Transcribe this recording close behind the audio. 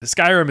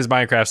Skyrim is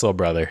Minecraft's little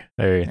brother.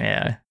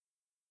 Yeah.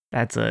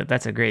 That's a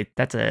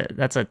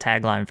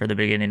tagline for the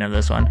beginning of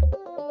this one.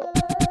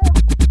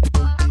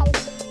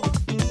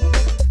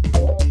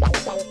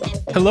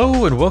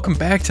 Hello and welcome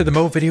back to the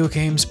Mo Video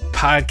Games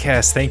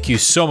Podcast. Thank you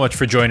so much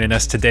for joining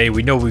us today.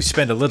 We know we've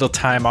spent a little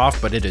time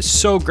off, but it is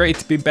so great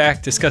to be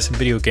back discussing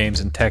video games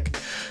and tech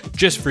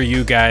just for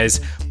you guys.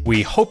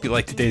 We hope you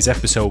liked today's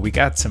episode. We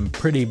got some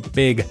pretty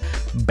big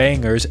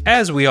bangers,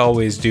 as we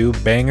always do.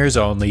 Bangers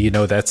only. You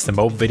know that's the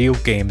Mo Video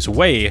Games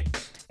way.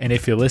 And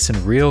if you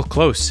listen real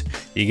close,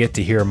 you get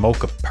to hear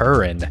Mocha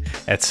purring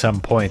at some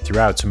point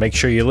throughout. So make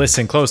sure you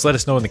listen close. Let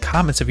us know in the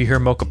comments if you hear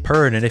Mocha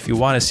purring. And if you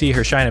want to see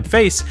her shining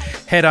face,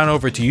 head on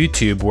over to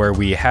YouTube where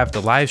we have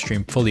the live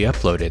stream fully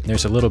uploaded. And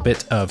there's a little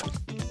bit of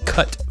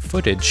cut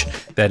footage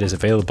that is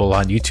available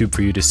on YouTube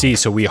for you to see.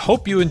 So we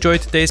hope you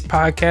enjoyed today's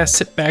podcast.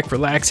 Sit back,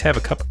 relax, have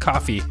a cup of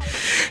coffee,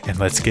 and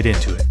let's get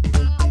into it.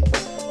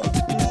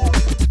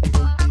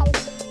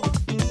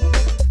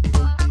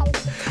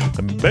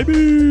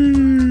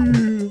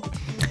 Baby!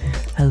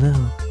 Hello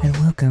and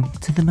welcome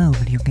to the Mo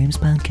Video Games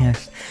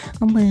Podcast. I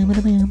don't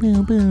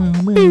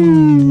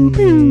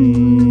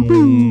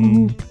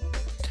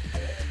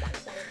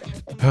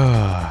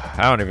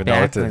even know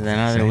what to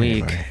another say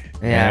week. anymore.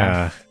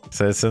 Yeah.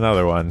 So it's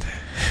another one.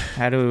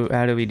 How do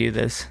we do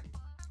this?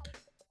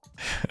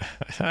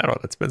 I don't know.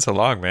 It's been so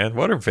long, man.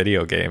 What are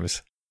video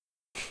games?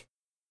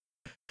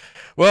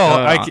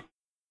 Well,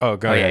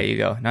 go ahead. Yeah, you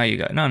go. No, you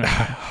go. No. No.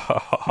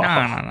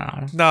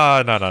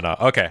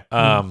 Okay.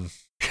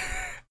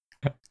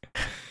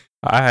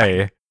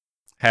 I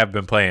have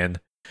been playing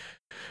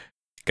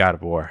God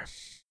of War.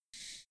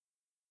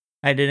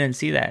 I didn't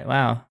see that.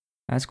 Wow.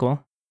 That's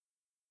cool.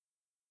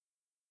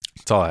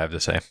 That's all I have to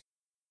say.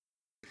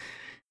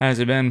 How's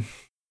it been?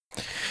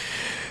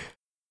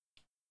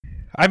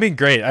 I mean,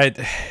 great.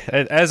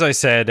 As I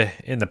said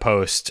in the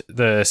post,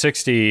 the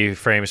 60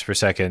 frames per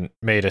second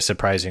made a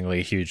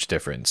surprisingly huge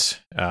difference.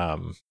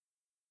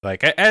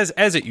 Like as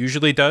it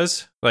usually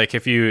does. Like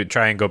if you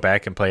try and go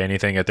back and play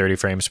anything at 30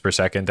 frames per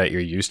second that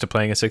you're used to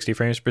playing at 60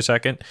 frames per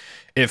second,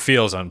 it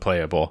feels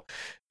unplayable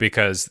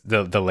because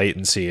the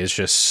latency is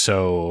just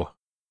so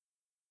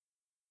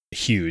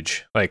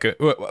huge. Like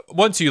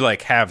once you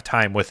like have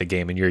time with the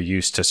game and you're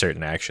used to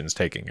certain actions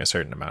taking a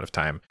certain amount of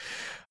time.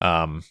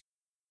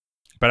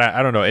 But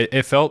I don't know.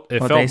 It felt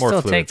more fluid. They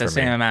still take the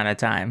same amount of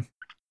time.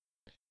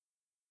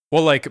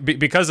 Well, like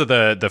because of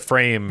the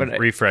frame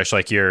refresh,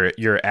 like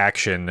your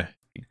action,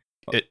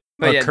 it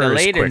but yeah, the occurs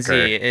latency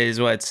quicker. is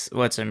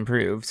what's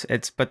improved.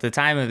 But the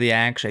time of the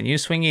action, you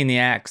swinging the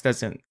axe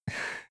doesn't.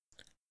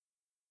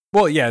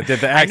 Well, yeah,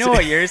 the I know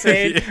what you're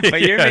saying,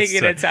 but you're yes.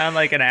 making it sound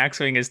like an axe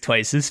swing is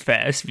twice as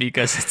fast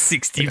because it's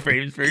 60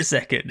 frames per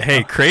second. Now.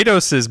 Hey,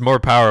 Kratos is more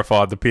powerful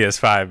on the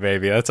PS5,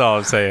 baby. That's all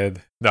I'm saying.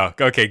 No,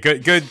 okay,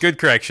 good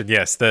correction.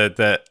 Yes,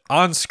 the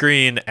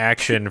on-screen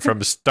action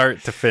from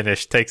start to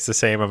finish takes the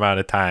same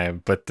amount of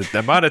time, but the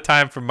amount of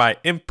time from my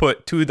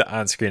input to the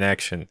on-screen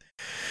action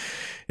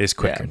is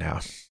quicker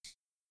now.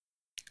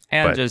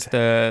 And just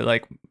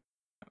the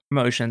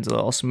motion's a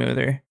little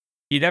smoother.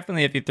 You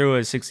definitely, if you threw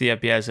a 60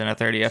 FPS and a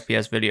 30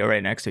 FPS video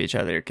right next to each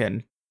other,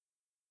 can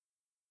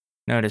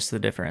notice the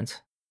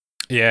difference.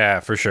 Yeah,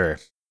 for sure.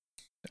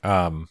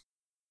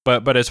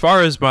 But as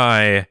far as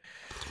my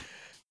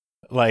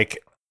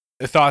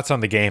thoughts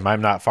on the game,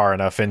 I'm not far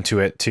enough into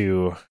it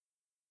to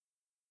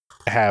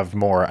have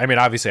more. I mean,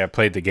 obviously I've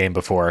played the game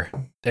before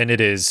and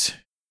it is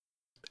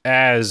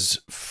as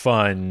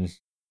fun,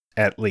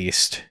 at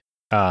least.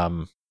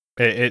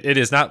 It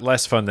is not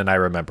less fun than I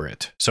remember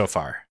it so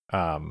far.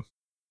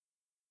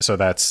 So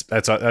that's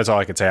all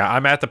I can say.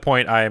 I'm at the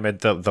point I am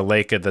at the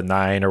Lake of the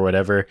Nine or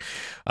whatever.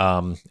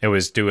 It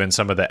was doing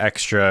some of the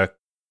extra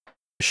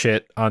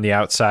shit on the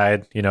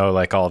outside,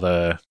 like all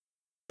the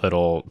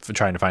little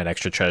trying to find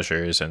extra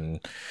treasures and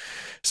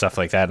stuff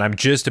like that. And I'm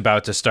just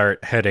about to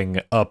start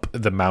heading up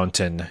the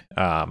mountain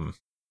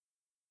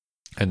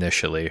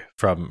initially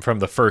from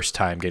the first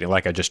time getting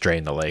I just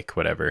drained the lake,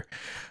 whatever.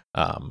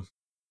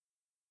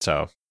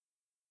 So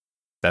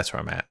that's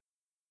where I'm at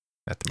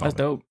the moment. That's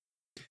dope.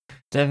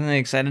 Definitely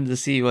excited to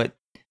see what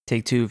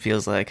Take-Two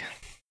feels like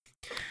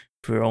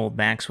for old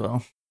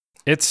Maxwell.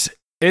 It's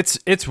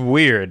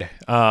weird.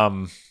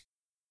 And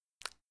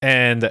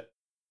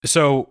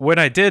so when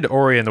I did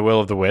Ori and the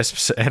Will of the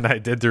Wisps and I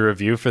did the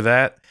review for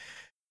that,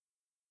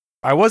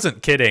 I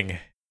wasn't kidding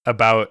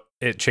about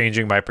it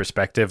changing my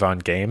perspective on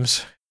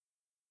games.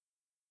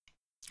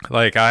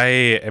 Like I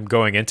am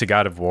going into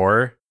God of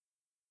War,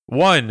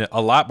 one,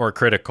 a lot more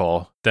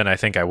critical than I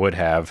think I would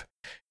have,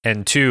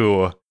 and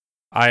two,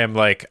 I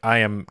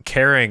am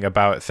caring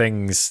about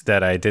things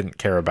that I didn't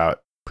care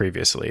about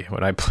previously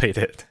when I played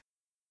it.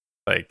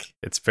 Like,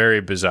 it's very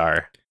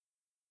bizarre.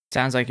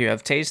 Sounds like you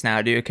have taste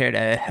now. Do you care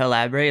to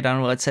elaborate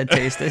on what said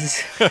taste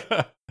is?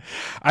 The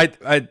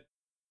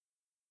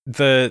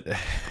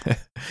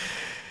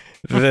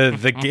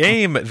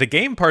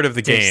game part of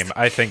the game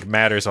I think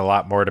matters a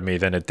lot more to me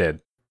than it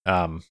did.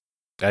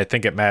 I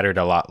think it mattered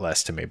a lot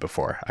less to me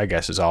before, I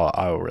guess is all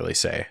I will really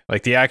say.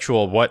 Like the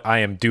actual what I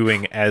am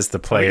doing as the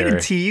player. Are we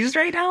getting teased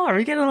right now? Are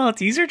we getting a little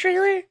teaser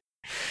trailer?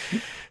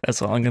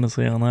 That's all I'm going to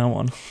say on that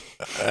one.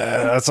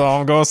 That's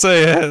all I'm going to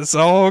say. That's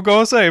all I'm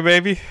going to say,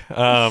 baby.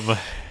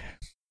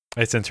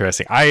 It's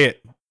interesting.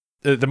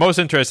 The most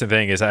interesting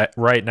thing is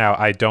right now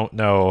I don't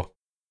know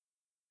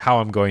how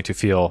I'm going to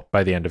feel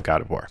by the end of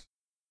God of War.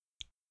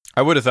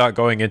 I would have thought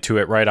going into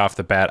it right off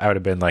the bat, I would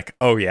have been like,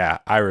 oh yeah,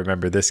 I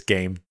remember this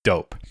game,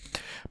 dope.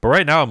 But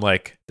right now I'm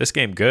like, this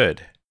game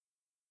good.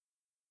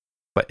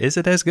 But is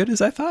it as good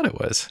as I thought it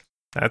was?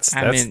 That's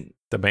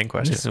the main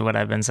question. This is what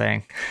I've been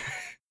saying.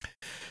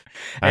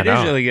 It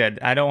is really good.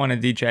 I don't want to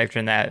detract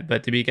from that,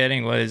 but the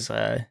beginning was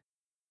the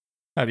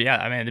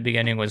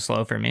beginning was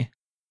slow for me.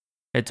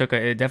 It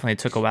definitely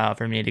took a while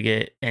for me to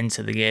get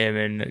into the game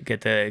and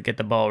get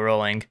the ball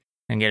rolling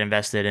and get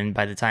invested. And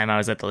by the time I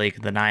was at the Lake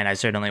of the Nine, I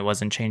certainly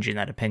wasn't changing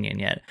that opinion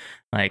yet.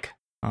 But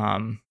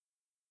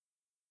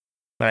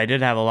I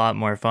did have a lot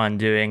more fun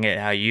doing it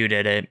how you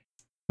did it,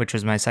 which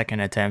was my second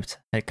attempt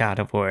at God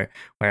of War,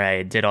 where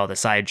I did all the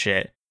side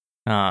shit,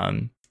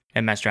 and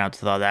messed around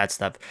with all that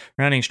stuff.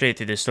 Running straight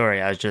through the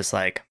story, I was just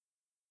like,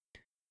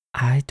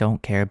 I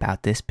don't care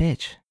about this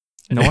bitch,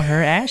 nor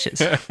her ashes.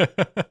 So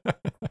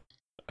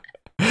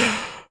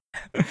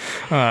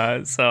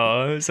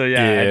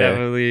yeah, I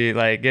definitely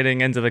like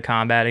getting into the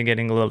combat and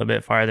getting a little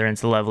bit farther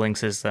into the leveling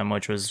system,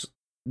 which was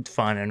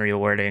fun and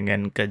rewarding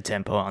and good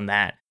tempo on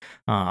that.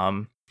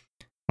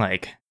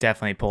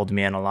 Definitely pulled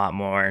me in a lot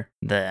more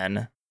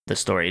than the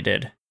story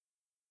did.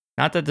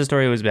 Not that the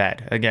story was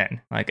bad.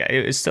 Again,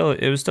 it was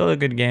still a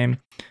good game.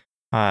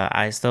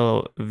 I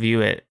still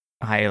view it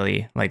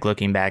highly, like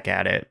looking back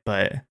at it,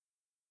 but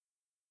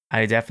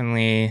I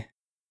definitely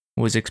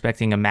was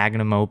expecting a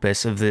magnum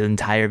opus of the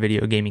entire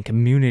video gaming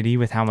community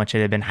with how much it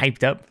had been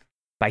hyped up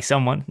by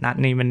someone, not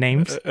naming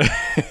names.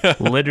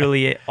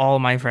 Literally all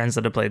my friends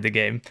that have played the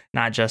game,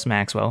 not just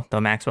Maxwell,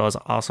 though Maxwell is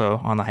also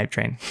on the hype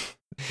train.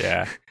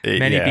 Yeah.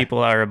 Many people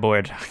are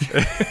aboard.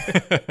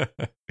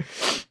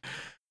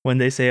 When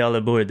they say all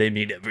aboard, they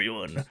mean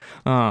everyone.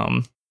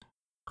 But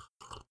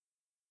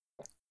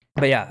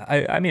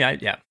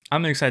yeah,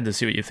 I'm excited to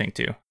see what you think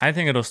too. I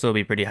think it'll still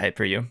be pretty hype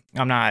for you.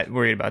 I'm not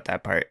worried about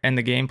that part. And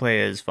the gameplay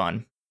is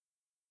fun.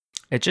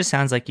 It just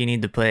sounds like you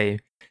need to play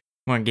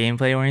more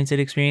gameplay oriented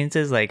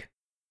experiences like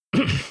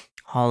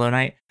Hollow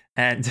Knight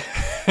and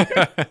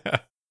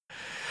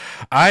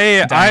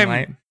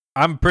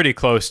I'm pretty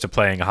close to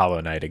playing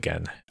Hollow Knight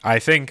again. I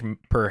think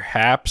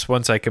perhaps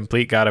once I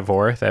complete God of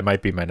War, that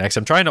might be my next.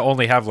 I'm trying to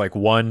only have like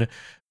one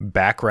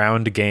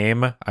background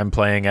game I'm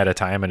playing at a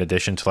time in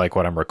addition to like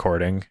what I'm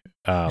recording.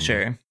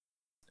 Sure.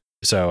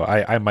 So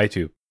I might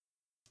do.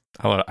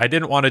 I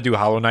didn't want to do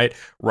Hollow Knight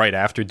right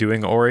after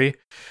doing Ori,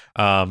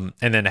 and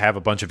then have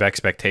a bunch of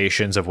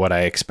expectations of what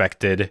I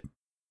expected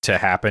to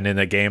happen in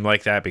a game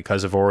like that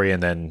because of Ori,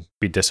 and then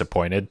be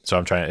disappointed. So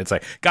I'm trying. It's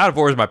like God of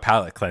War is my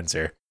palate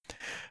cleanser.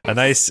 A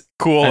nice,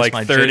 cool, That's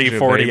like 30,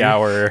 40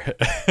 hour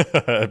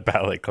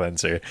palate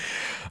cleanser.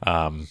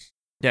 Yeah,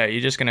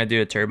 you're just going to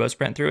do a turbo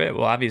sprint through it?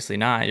 Well, obviously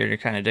not. You're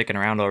kind of dicking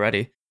around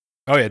already.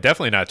 Oh, yeah,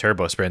 definitely not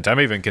turbo sprint. I'm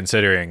even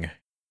considering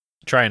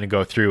trying to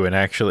go through and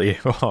actually,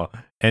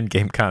 end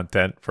game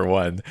content for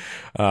one.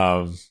 Do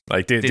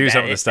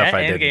some of the stuff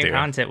I didn't do. End game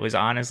content was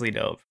honestly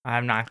dope.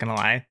 I'm not going to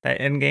lie. That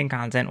end game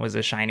content was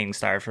a shining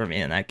star for me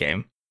in that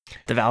game.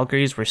 The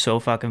Valkyries were so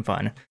fucking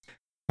fun.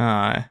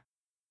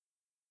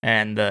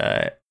 And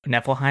the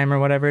Niflheim or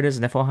whatever it is,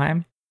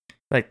 Niflheim,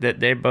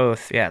 they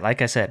both, yeah,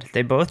 like I said,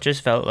 they both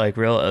just felt like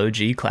real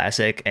OG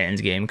classic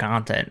end game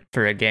content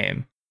for a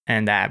game,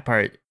 and that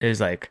part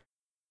is like,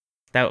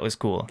 that was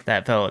cool.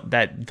 That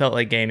felt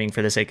like gaming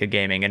for the sake of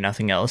gaming and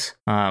nothing else,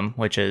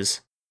 which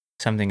is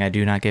something I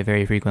do not get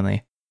very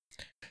frequently.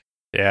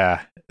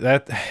 Yeah,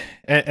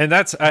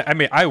 that's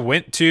I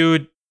went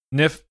to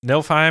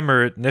Niflheim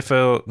or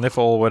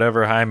Nifl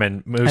whatever Heim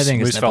and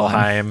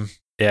Muspelheim.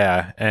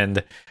 Yeah,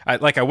 and I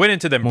went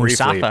into them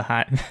briefly.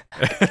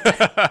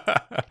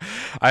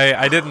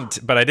 I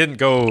didn't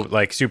go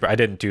like super. I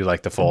didn't do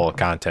like the full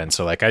content.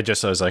 So like I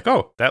was like,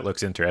 oh, that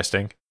looks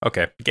interesting.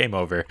 Okay, game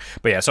over.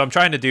 But yeah, so I'm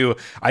trying to do.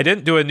 I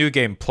didn't do a new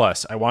game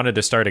plus. I wanted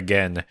to start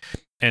again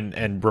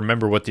and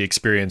remember what the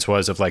experience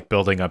was of like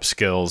building up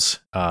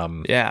skills.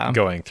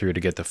 Going through to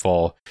get the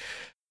full.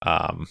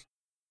 Yeah,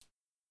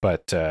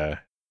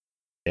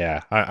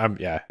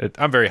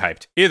 I'm very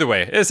hyped. Either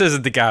way, this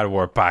isn't the God of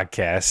War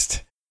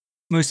podcast.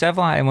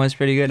 Muspelheim was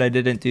pretty good. I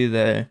didn't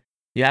do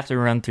you have to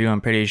run through, I'm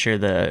pretty sure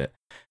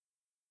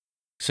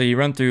so you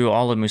run through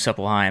all of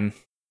Muspelheim,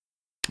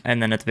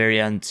 and then at the very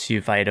end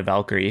you fight a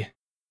Valkyrie.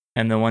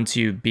 And then once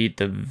you beat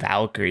the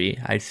Valkyrie,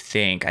 I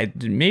think,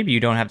 maybe you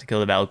don't have to kill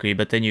the Valkyrie,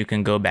 but then you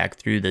can go back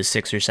through the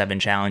 6 or 7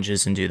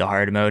 challenges and do the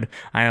hard mode.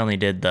 I only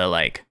did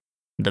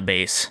the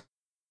base.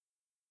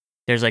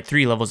 There's like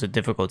 3 levels of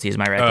difficulty is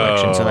my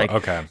recollection.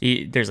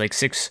 Okay. There's like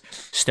 6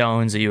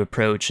 stones that you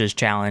approach as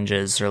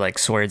challenges, or like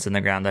swords in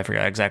the ground. I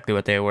forgot exactly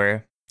what they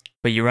were.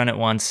 but you run it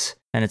once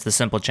and it's the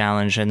simple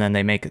challenge, and then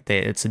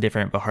it's a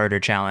different but harder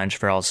challenge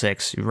for all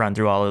 6. You run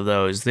through all of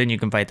those, then you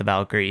can fight the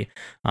Valkyrie,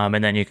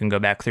 and then you can go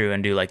back through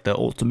and do like the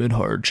ultimate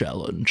hard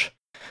challenge.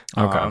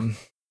 Okay.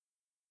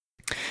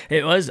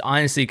 It was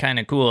honestly kind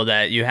of cool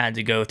that you had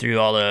to go through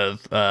all of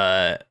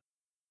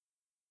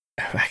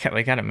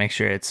we gotta make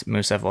sure it's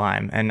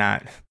Muspelheim and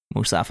not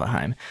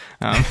Muspelheim.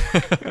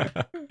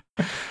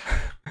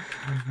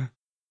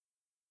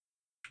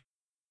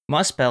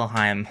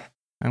 Muspelheim.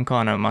 I'm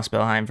calling it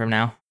Muspelheim from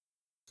now.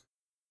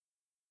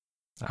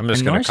 I'm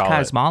just going to call Norse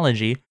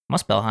cosmology,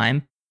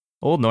 Muspelheim.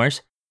 Old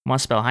Norse,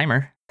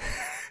 Muspelheimer.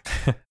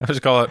 I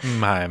just call it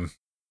Mheim.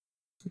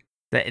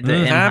 The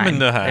Imheim.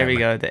 There we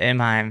go. The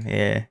Imheim.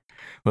 Yeah.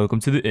 Welcome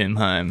to the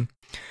Imheim.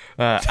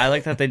 I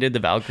like that they did the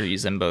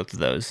Valkyries in both of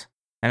those.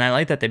 And I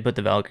like that they put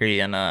the Valkyrie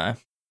in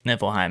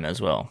Niflheim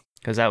as well.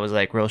 Because that was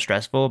like real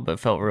stressful,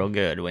 but felt real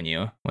good when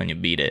you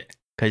beat it.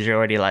 Because you're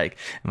already like,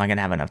 am I going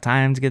to have enough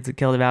time to get to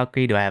kill the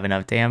Valkyrie? Do I have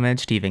enough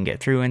damage to even get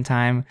through in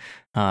time?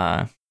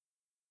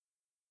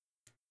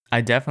 I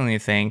definitely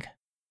think,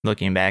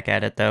 looking back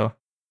at it though,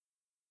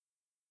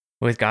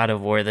 with God of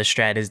War, the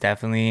strat is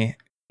definitely,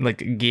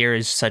 like, gear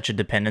is such a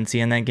dependency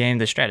in that game.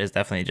 The strat is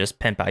definitely just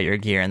pimp out your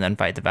gear and then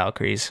fight the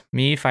Valkyries.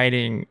 Me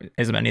fighting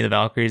as many of the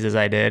Valkyries as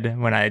I did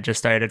when I just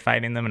started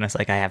fighting them, and it's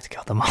like, I have to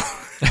kill them all.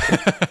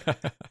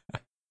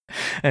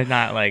 And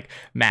not like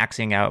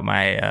maxing out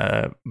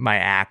my my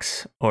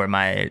axe or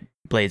my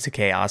Blades of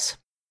Chaos.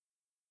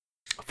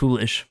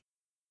 Foolish.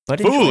 But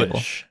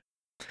enjoyable.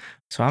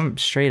 So I'm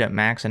straight up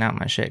maxing out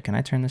my shit. Can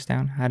I turn this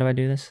down? How do I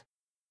do this?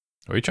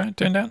 Are you trying to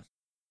turn down?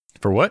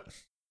 For what?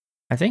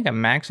 I think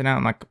I'm maxing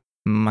out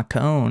my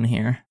cone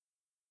here.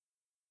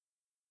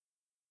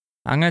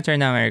 I'm going to turn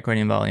down my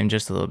recording volume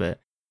just a little bit.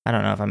 I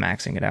don't know if I'm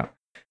maxing it out.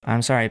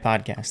 I'm sorry,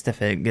 podcast,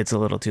 if it gets a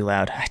little too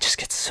loud. I just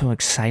get so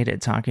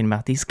excited talking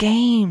about these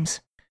games.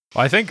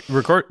 Well, I think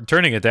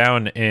turning it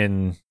down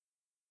in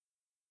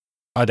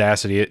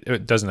Audacity,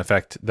 it doesn't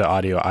affect the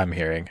audio I'm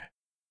hearing.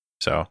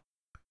 So,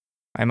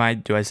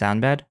 do I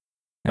sound bad?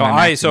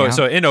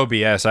 So in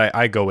OBS,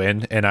 I go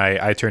in and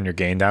I turn your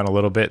gain down a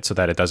little bit so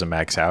that it doesn't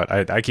max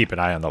out. I keep an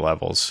eye on the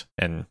levels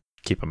and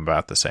keep them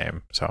about the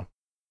same. So,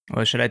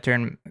 well, should I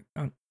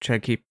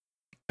keep?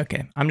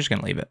 Okay, I'm just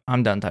gonna leave it.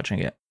 I'm done touching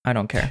it. I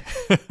don't care.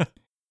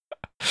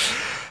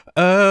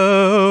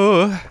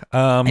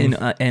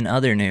 In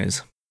other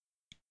news,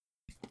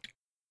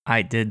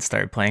 I did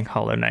start playing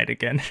Hollow Knight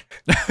again.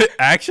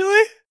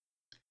 Actually?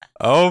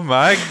 Oh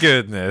my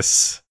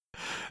goodness.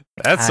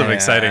 That's some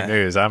exciting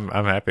news. I'm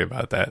happy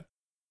about that.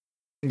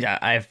 Yeah,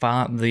 I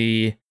fought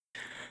the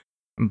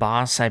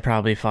boss. I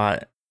probably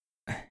fought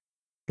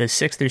the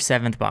 6th or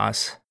 7th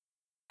boss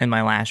in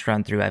my last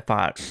run through. I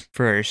fought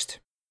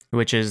first,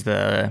 which is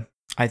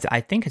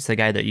I think it's the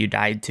guy that you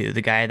died to.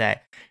 The guy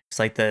that it's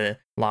like the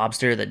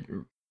lobster that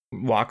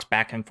walks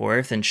back and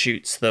forth and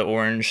shoots the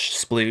orange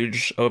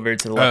splooge over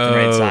to the left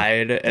and right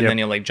side, and then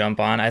you'll like jump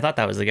on. I thought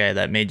that was the guy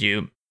that made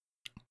you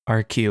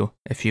RQ,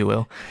 if you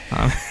will.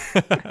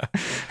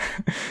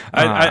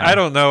 I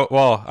don't know.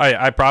 Well,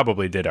 I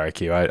probably did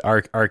RQ.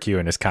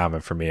 RQing is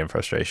common for me in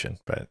frustration,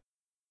 but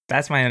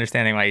that's my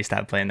understanding why you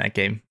stopped playing that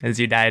game. Is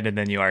you died and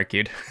then you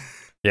RQ'd.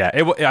 Yeah,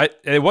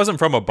 it wasn't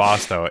from a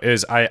boss though.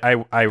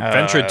 I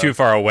ventured too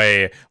far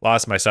away,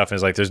 lost myself, and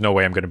was like, "There's no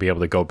way I'm going to be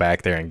able to go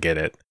back there and get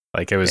it."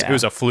 Like it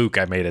was a fluke.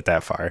 I made it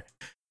that far.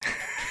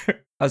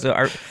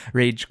 Also,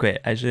 rage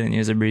quit. I shouldn't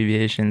use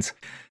abbreviations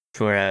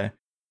for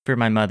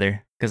my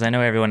mother because I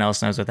know everyone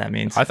else knows what that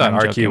means. I thought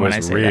RQ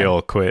was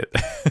real quit.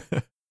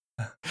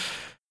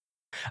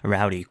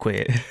 Rowdy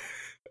quit.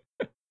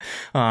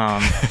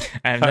 And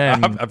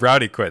then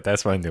Rowdy quit.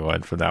 That's my new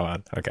one from now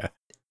on. Okay.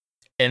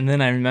 And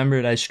then I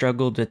remembered I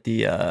struggled with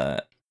the,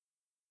 well,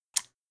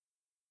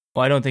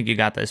 I don't think you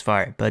got this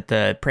far, but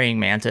the Praying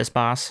Mantis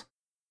boss,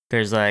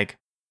 there's like,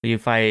 you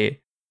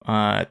fight,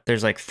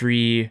 there's like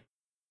 3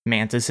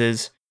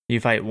 mantises. You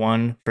fight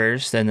one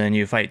first, and then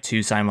you fight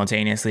 2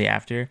 simultaneously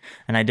after.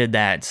 And I did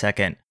that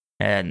second.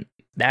 And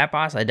that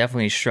boss I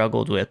definitely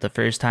struggled with the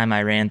first time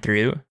I ran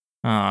through.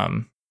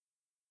 And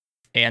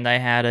I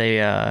had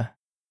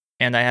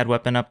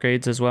weapon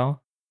upgrades as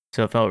well.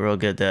 So it felt real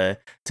good to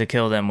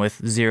kill them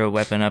with 0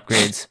 weapon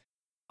upgrades,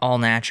 all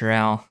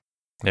natural.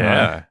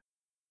 Yeah.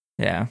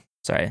 Yeah.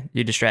 Sorry,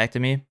 you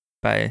distracted me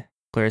by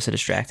Clarissa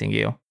distracting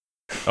you.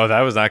 Oh,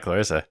 that was not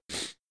Clarissa.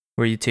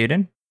 Were you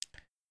tooting?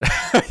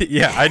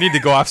 Yeah, I need to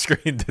go off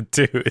screen to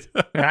toot.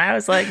 I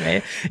was like,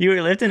 man, you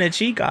were lifting a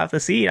cheek off the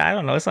seat. I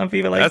don't know. Some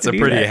people like that's to do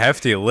that. That's a pretty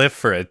hefty lift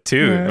for a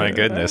toot. My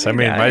goodness. I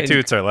mean, my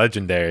toots are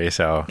legendary,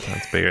 so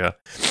that's big.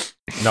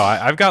 No,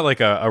 I've got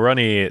like a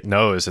runny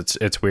nose.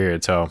 It's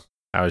weird. So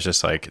I was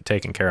just like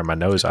taking care of my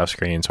nose off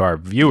screen so our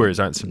viewers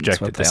aren't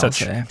subjected to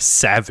such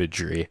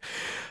savagery.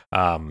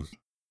 But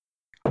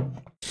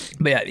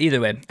yeah, either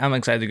way, I'm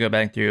excited to go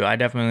back through. I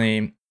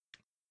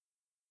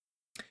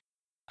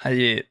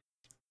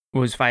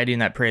was fighting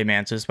that Prey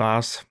Mantis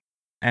boss,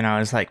 and I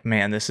was like,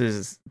 man, this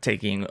is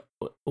taking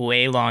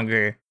way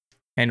longer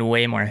and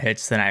way more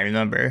hits than I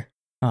remember.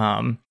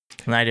 And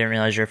I didn't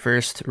realize your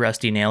first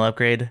Rusty Nail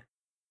upgrade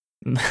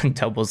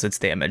doubles its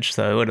damage.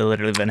 So it would have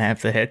literally been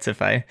half the hits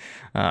if I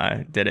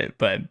did it.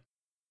 But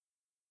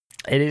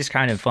it is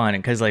kind of fun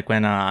because like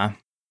when I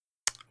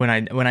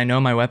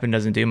know my weapon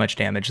doesn't do much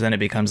damage, then it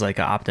becomes like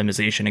an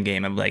optimization a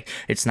game of like,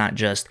 it's not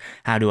just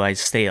how do I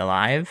stay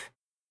alive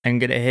and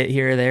get a hit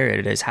here or there.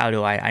 It is how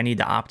do I need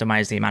to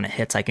optimize the amount of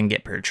hits I can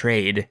get per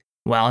trade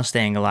while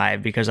staying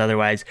alive, because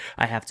otherwise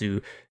I have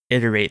to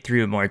iterate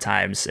through more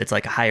times. It's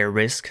like a higher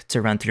risk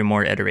to run through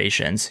more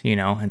iterations, you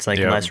know. It's like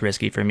less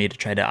risky for me to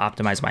try to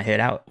optimize my hit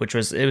out, it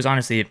was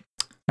honestly a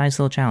nice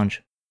little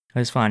challenge. It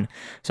was fun.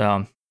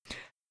 So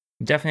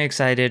definitely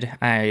excited.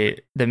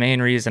 The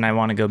main reason I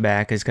want to go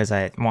back is because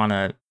I want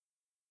to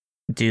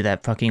do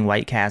that fucking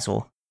White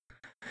Castle.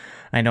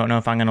 I don't know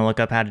if I'm gonna look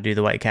up how to do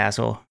the White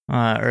Castle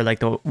or like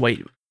the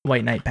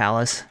White Knight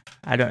Palace.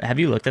 Have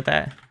you looked at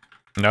that?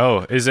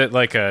 No. Is it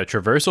like a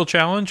traversal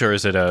challenge or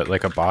is it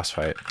like a boss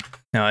fight?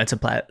 No, it's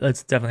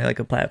definitely like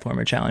a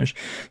platformer challenge.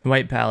 The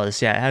White Palace,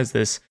 yeah, it has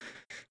this.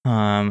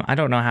 I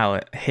don't know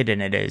how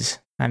hidden it is.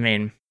 I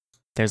mean,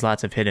 there's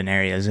lots of hidden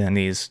areas in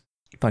these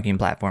fucking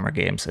platformer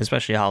games,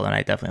 especially Hollow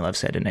Knight definitely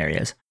loves hidden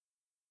areas.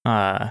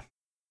 Oh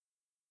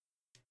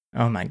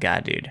my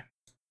god, dude,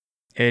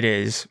 it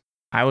is.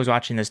 I was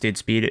watching this dude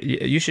speed.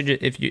 You should,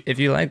 if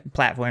you like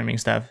platforming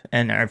stuff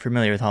and are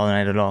familiar with Hollow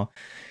Knight at all,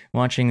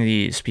 watching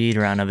the speed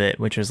run of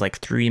it, which was like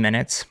 3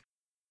 minutes.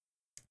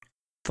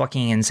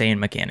 Fucking insane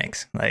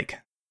mechanics, like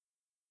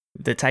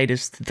the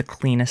tightest, the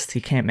cleanest.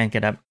 You can't make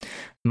it up.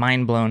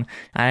 Mind blown.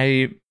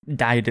 I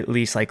died at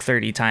least like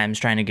 30 times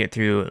trying to get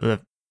through the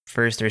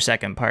first or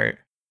second part.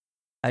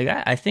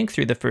 I think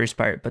through the first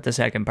part, but the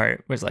second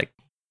part was like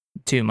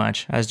too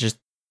much. I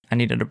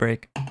needed a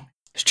break.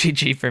 It's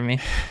GG for me.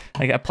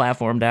 I got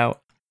platformed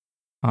out.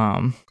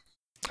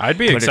 I'd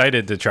be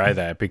excited to try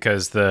that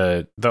because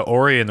the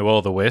Ori and the Will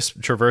of the Wisp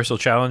traversal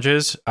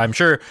challenges, I'm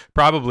sure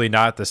probably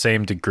not the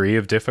same degree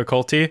of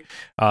difficulty,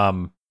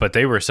 but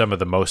they were some of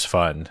the most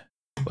fun.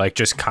 Like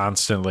just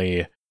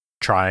constantly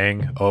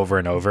trying over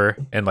and over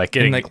and like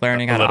getting like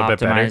learning how to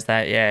optimize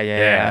that.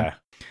 Yeah.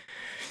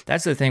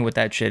 That's the thing with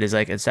that shit is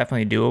like it's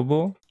definitely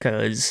doable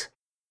because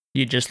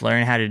you just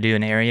learn how to do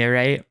an area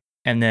right,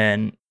 and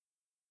then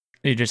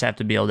you just have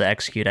to be able to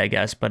execute, I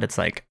guess. But it's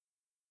like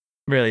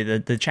really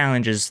the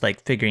challenge is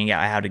like figuring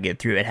out how to get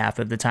through it half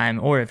of the time,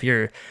 or if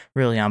you're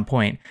really on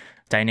point,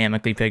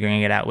 dynamically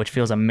figuring it out, which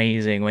feels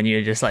amazing when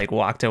you just like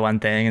walk to one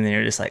thing and then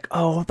you're just like,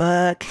 oh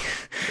fuck,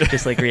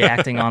 just like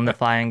reacting on the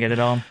fly and get it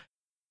all.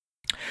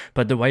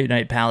 But the White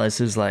Knight Palace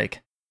is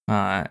like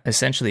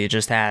essentially it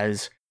just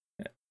has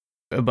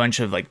a bunch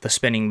of like the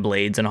spinning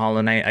blades in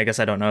Hollow Knight. I guess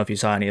I don't know if you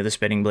saw any of the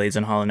spinning blades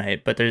in Hollow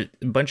Knight, but there's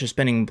a bunch of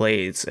spinning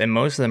blades and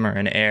most of them are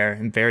in air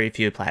and very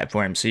few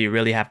platforms. So you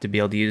really have to be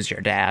able to use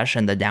your dash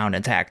and the down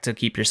attack to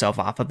keep yourself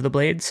off of the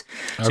blades.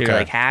 So you're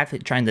like half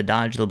trying to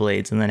dodge the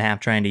blades and then half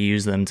trying to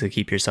use them to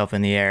keep yourself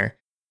in the air,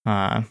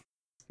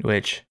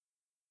 which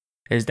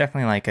is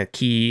definitely like a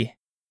key.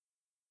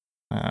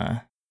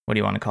 What do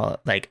you want to call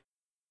it? Like,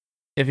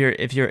 if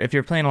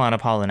you're playing a lot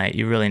of Hollow Knight,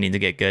 you really need to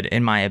get good,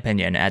 in my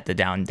opinion, at the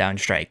down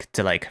strike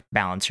to like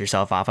balance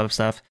yourself off of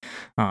stuff.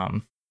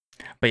 But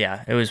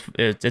yeah,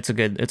 it's a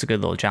good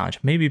little challenge.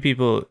 Maybe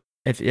people,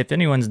 if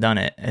anyone's done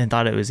it and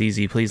thought it was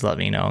easy, please let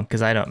me know,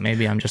 because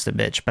maybe I'm just a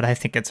bitch, but I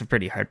think it's a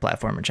pretty hard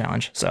platformer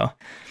challenge. So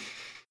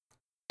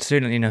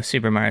certainly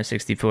Super Mario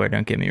 64.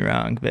 Don't get me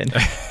wrong, but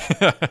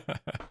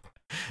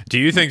do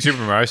you think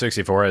Super Mario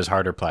 64 is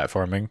harder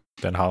platforming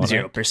than Hollow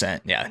Knight?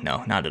 0%. Yeah,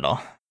 no, not at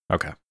all.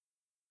 Okay.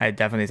 I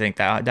definitely think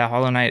that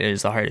Hollow Knight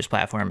is the hardest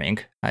platforming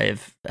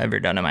I've ever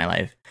done in my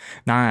life.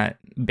 Not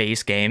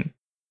base game.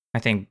 I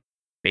think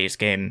base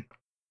game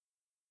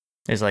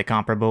is like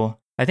comparable.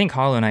 I think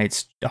Hollow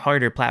Knight's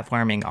harder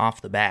platforming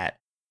off the bat.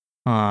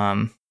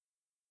 Or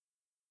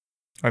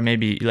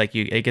maybe like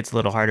it gets a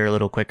little harder a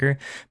little quicker,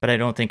 but I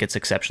don't think it's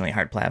exceptionally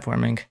hard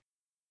platforming.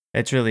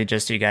 It's really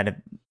just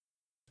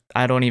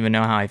I don't even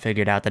know how I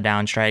figured out the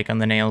down strike on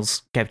the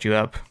nails kept you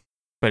up.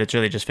 But it's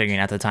really just figuring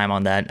out the time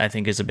on that, I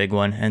think, is a big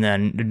one. And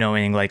then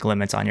knowing like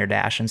limits on your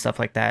dash and stuff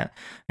like that.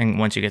 And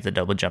once you get the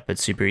double jump,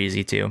 it's super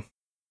easy too.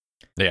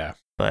 Yeah.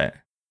 But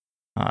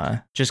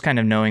just kind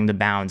of knowing the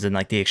bounds and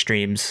like the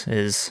extremes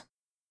is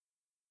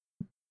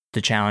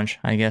the challenge,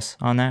 I guess,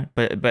 on that.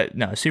 But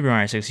no, Super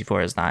Mario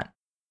 64 is not.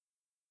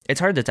 It's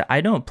hard to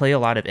I don't play a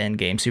lot of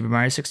end-game Super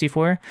Mario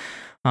 64.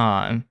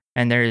 And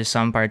there's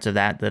some parts of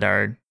that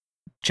are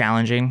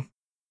challenging.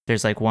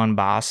 There's like one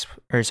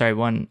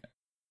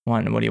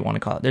what do you want to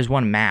call it? There's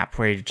one map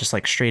where you're just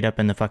like straight up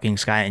in the fucking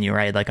sky and you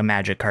ride like a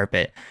magic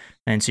carpet.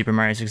 And Super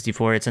Mario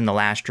 64, it's in the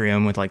last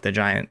room with like the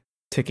giant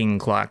ticking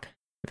clock.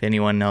 If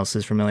anyone else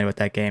is familiar with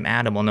that game,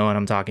 Adam will know what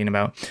I'm talking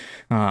about.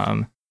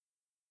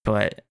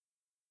 But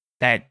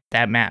that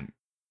map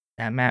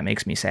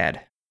makes me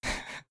sad.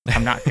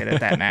 I'm not good at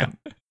that map.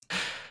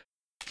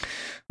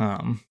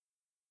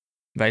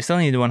 But I still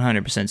need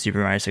 100% Super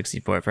Mario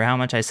 64. For how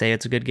much I say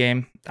it's a good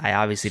game, I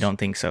obviously don't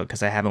think so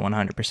because I haven't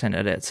 100%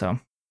 at it. So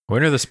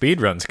when are the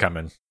speed runs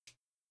coming?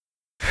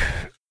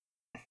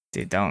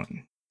 Dude,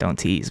 don't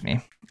tease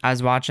me. I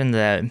was watching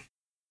the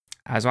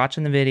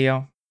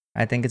video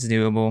I think it's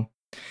doable.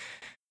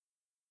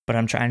 But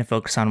I'm trying to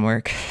focus on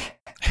work.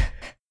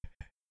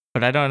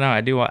 But I don't know.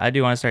 I do want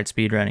to start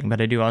speedrunning, but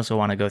I do also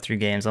want to go through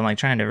games. I'm like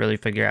trying to really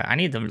figure out. I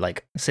need to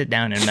like sit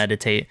down and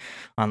meditate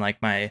on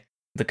like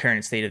the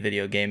current state of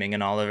video gaming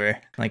and Oliver.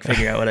 Like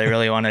figure out what I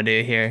really want to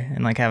do here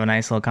and like have a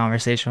nice little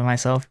conversation with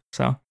myself.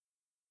 So,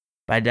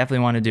 but I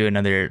definitely want to do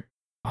another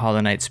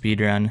Hollow Knight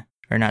speedrun,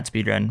 or not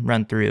speedrun,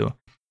 run through.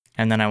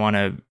 And then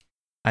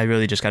I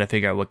really just got to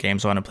figure out what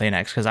games I want to play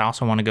next, because I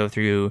also want to go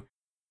through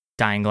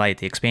Dying Light,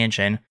 the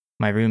expansion.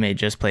 My roommate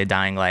just played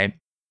Dying Light.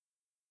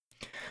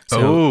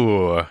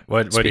 So,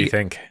 what do you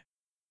think?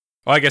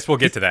 Well, I guess we'll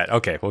get to that.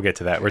 Okay, we'll get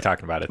to that. We're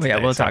talking about it today. Yeah,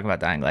 we'll talk about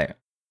Dying Light.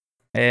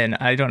 And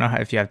I don't know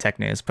if you have tech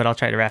news, but I'll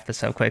try to wrap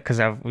this up quick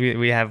because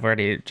we have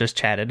already just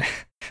chatted.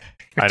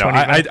 I know.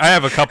 I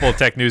have a couple of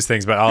tech news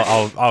things, but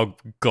I'll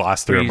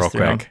gloss through them real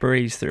quick.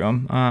 Breeze through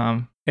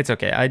them. It's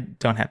okay. I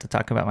don't have to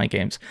talk about my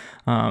games.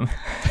 Oh,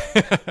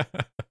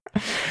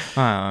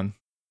 I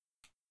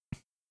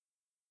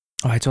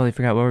totally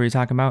forgot. What were we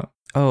talking about?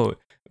 Oh,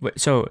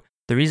 so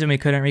the reason we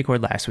couldn't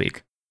record last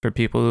week, for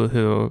people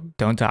who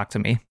don't talk to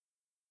me,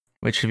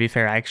 which to be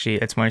fair, actually,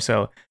 it's more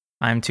so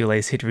I'm too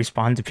lazy to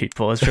respond to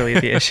people is really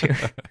the issue.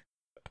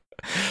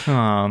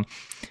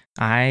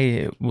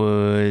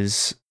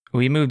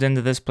 We moved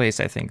into this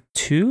place, I think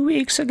 2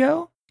 weeks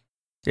ago.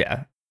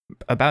 Yeah,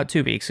 about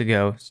 2 weeks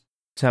ago.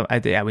 So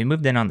we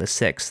moved in on the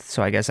 6th.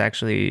 So I guess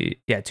actually,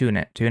 yeah, two and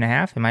a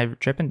half. Am I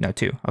tripping? No,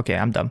 2. Okay,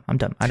 I'm dumb.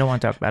 I don't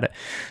want to talk about it.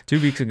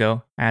 2 weeks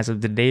ago, as of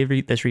the day of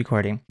this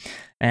recording,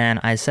 and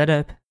I set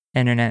up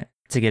internet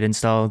to get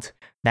installed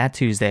that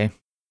Tuesday.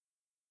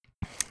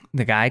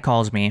 The guy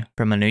calls me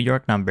from a New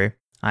York number.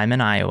 I'm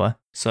in Iowa,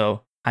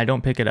 so I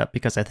don't pick it up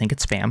because I think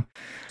it's spam.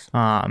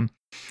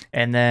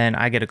 And then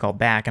I get a call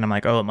back, and I'm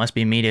like, oh, it must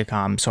be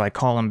Mediacom. So I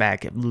call him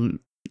back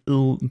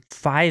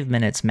 5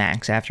 minutes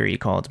max after he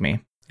called me.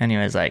 And he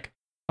was like,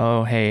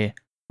 oh, hey,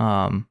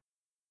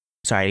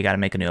 sorry, you got to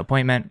make a new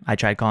appointment. I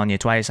tried calling you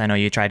twice. I know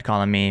you tried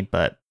calling me,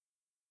 but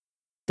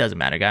doesn't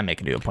matter. Got to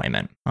make a new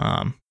appointment.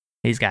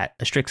 He's got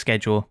a strict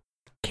schedule.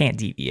 Can't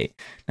deviate.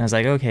 And I was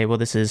like, okay, well,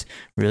 this is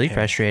really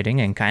frustrating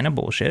and kind of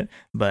bullshit,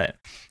 but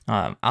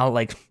I'll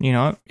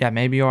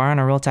maybe you are on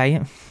a real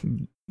tight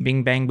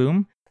bing, bang,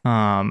 boom.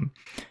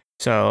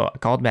 So I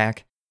called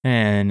back,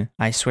 and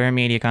I swear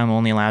Mediacom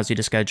only allows you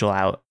to schedule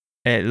out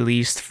at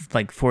least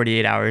like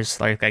 48 hours,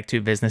 like 2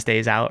 business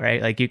days out,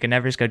 right? Like you can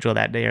never schedule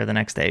that day or the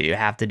next day. You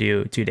have to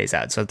do 2 days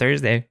out. So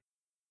Thursday,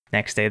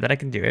 next day that I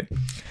can do it,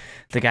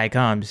 the guy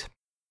comes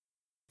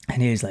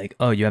and he's like,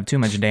 oh, you have too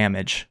much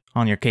damage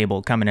on your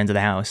cable coming into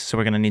the house, so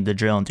we're going to need to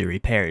drill and do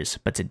repairs.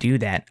 But to do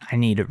that, I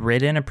need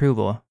written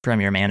approval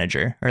from your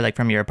manager, or like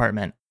from your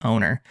apartment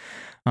owner.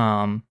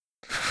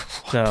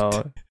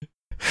 So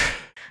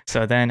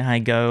then I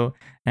go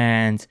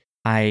and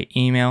I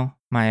email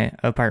my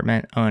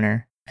apartment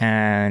owner,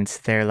 and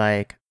they're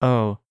like,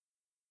 oh,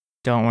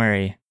 don't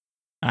worry.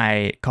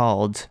 I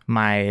called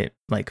my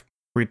like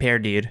repair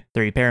dude,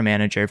 the repair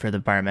manager for the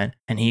apartment,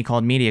 and he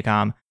called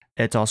Mediacom.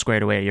 It's all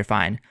squared away. You're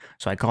fine.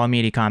 So I call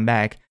Mediacom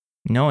back,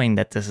 knowing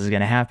that this is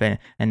going to happen,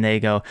 and they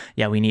go,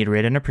 yeah, we need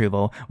written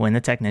approval when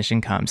the technician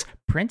comes.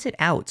 Print it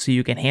out so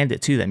you can hand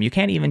it to them. You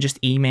can't even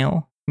just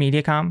email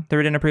Mediacom the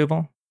written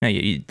approval. No,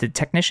 the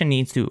technician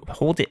needs to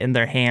hold it in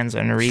their hands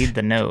and read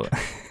the note.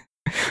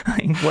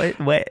 Like,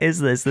 what is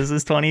this? This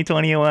is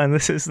 2021.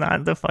 This is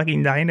not the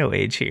fucking dino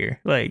age here.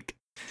 Like,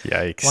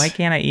 yikes. Why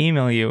can't I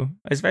email you?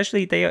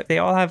 Especially they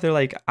all have their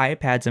like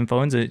iPads and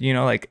phones,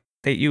 like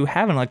you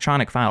have an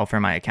electronic file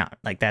for my account.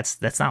 Like that's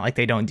not like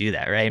they don't do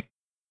that, right?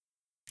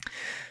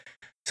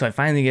 So I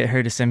finally get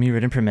her to send me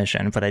written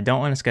permission, but I don't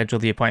want to schedule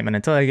the appointment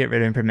until I get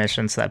written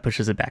permission, so that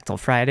pushes it back till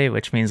Friday,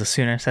 which means the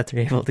sooner that they're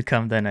able to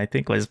come, then I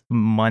think was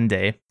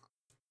Monday.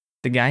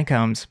 The guy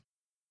comes,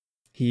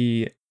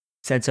 he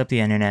sets up the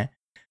internet.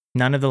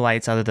 None of the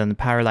lights other than the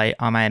power light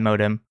on my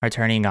modem are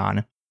turning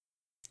on.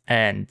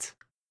 And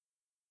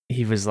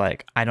he was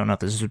like, I don't know if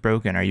this is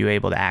broken. Are you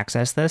able to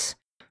access this?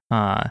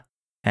 And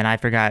I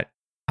forgot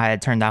I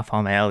had turned off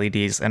all my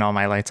LEDs and all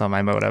my lights on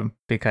my modem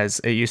because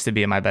it used to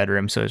be in my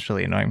bedroom, so it's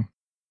really annoying.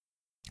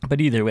 But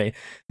either way,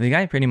 the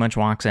guy pretty much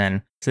walks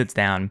in, sits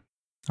down.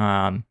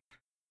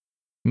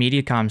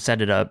 Mediacom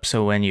set it up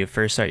so when you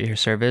first start your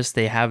service,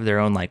 they have their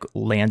own like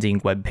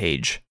landing web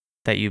page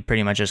that you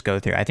pretty much just go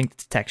through. I think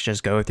the techs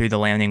just go through the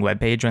landing web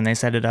page when they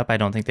set it up. I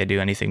don't think they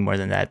do anything more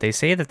than that. They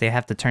say that they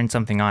have to turn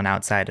something on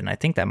outside, and I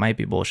think that might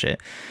be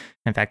bullshit.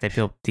 In fact, I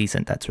feel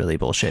decent that's really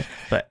bullshit,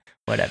 but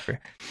whatever.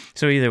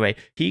 So either way,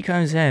 he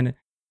comes in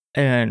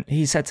and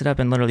he sets it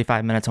up in literally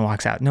 5 minutes and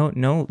walks out.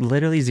 No,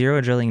 literally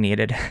zero drilling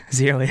needed,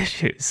 zero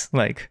issues.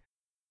 Like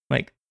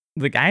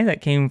the guy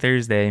that came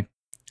Thursday,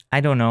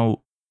 I don't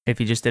know if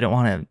he just didn't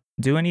want to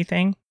do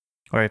anything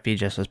or if he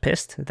just was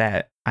pissed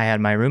that I had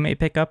my roommate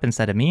pick up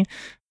instead of me.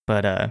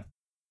 But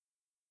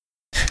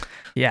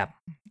yeah,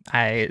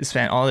 I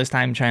spent all this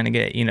time trying to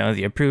get,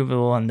 the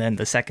approval, and then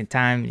the second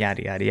time,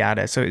 yada, yada,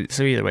 yada. So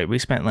either way, we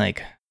spent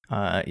like,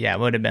 it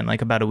would have been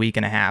like about a week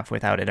and a half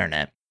without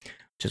internet,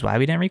 which is why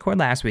we didn't record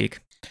last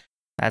week.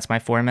 That's my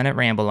 4-minute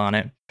ramble on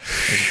it.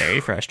 It's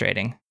very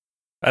frustrating.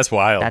 That's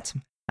wild.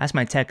 That's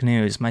my tech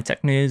news. My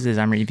tech news is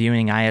I'm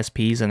reviewing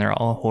ISPs and they're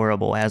all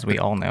horrible, as we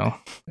all know.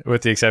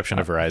 With the exception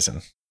of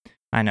Verizon.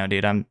 I know,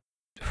 dude. I'm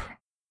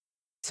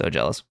so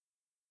jealous.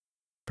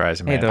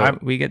 Verizon, hey, man. though,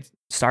 we get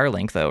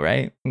Starlink, though,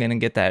 right? I'm going to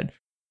get that,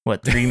 3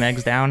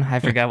 megs down? I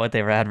forgot what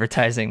they were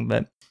advertising,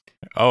 but...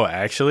 Oh,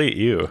 actually?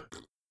 Ew.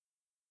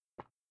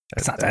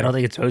 It's not, I don't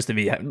think it's supposed to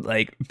be,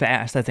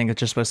 fast. I think it's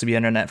just supposed to be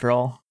internet for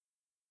all.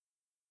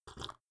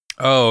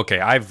 Oh, okay.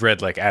 I've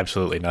read,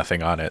 absolutely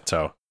nothing on it,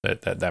 so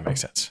that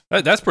makes sense.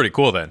 That's pretty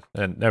cool, then.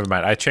 And never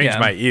mind. I changed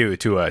my ew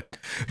to a...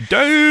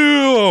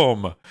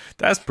 Damn!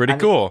 That's pretty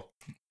cool.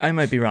 I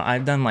might be wrong.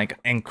 I've done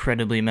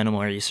incredibly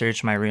minimal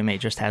research. My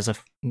roommate just has a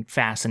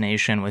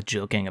fascination with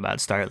joking about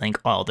Starlink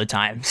all the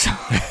time. So,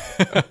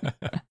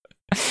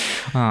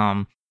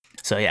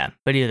 so yeah.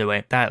 But either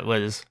way, that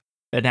was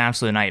an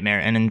absolute nightmare,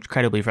 an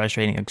incredibly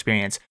frustrating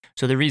experience.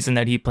 So the reason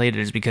that he played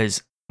it is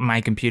because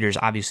my computer's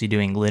obviously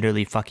doing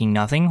literally fucking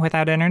nothing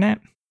without internet.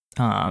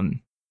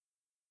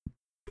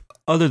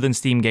 Other than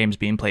Steam games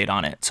being played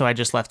on it. So I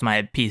just left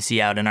my PC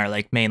out in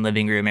our main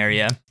living room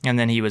area, and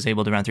then he was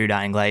able to run through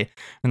Dying Light.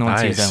 And then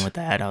once he was done with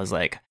that, I was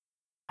like,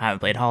 I haven't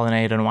played Hollow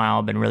Knight in a while.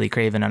 I've been really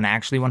craving on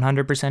actually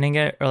 100%ing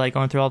it, or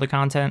going through all the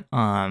content.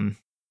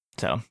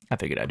 So I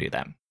figured I'd do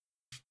that.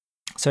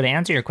 So to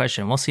answer your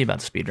question, we'll see about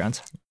the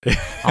speedruns.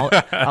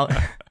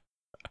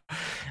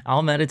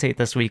 I'll meditate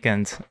this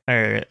weekend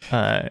or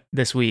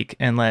this week,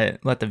 and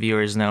let the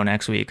viewers know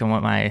next week on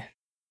what my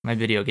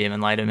video game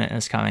enlightenment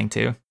is coming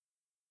to.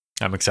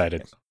 I'm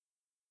excited.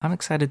 I'm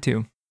excited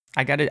too.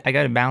 I got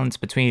to balance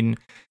between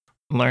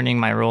learning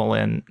my role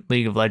in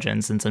League of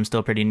Legends, since I'm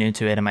still pretty new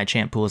to it and my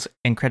champ pool is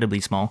incredibly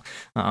small.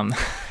 And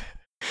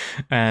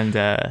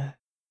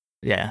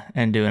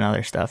doing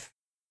other stuff.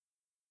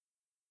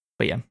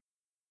 But yeah,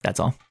 that's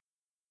all.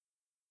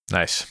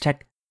 Nice.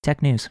 Tech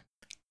news.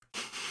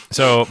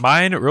 So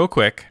mine, real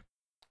quick.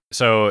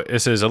 So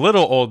this is a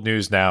little old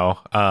news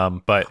now,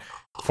 but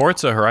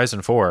Forza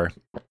Horizon 4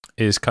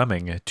 is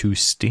coming to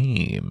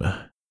Steam.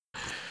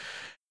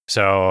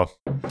 So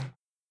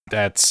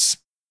that's,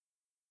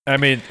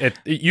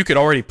 you could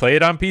already play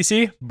it on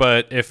PC,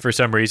 but if for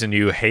some reason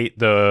you hate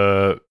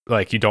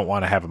you don't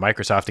want to have a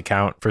Microsoft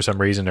account for some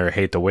reason, or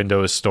hate the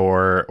Windows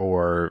Store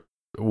or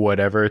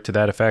whatever to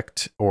that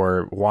effect,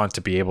 or want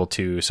to be able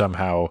to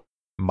somehow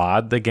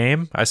mod the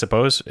game, I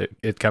suppose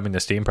it coming to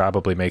Steam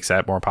probably makes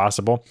that more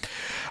possible.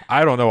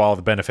 I don't know all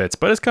the benefits,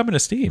 but it's coming to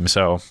Steam,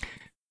 so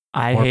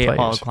I hate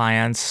all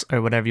clients,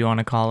 or whatever you want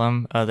to call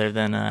them, other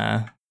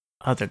than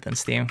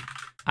Steam.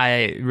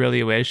 I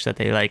really wish that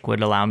they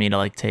would allow me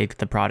to take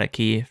the product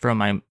key from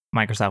my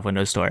Microsoft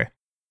Windows Store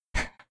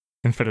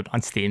and put it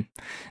on Steam.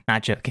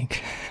 Not joking.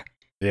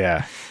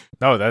 Yeah.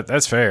 No,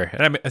 that's fair.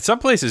 And some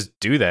places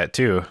do that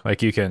too.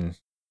 You can,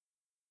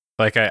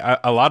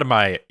 a lot of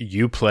my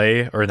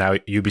Uplay, or now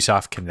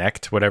Ubisoft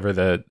Connect, whatever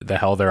the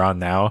hell they're on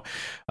now,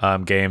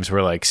 games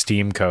were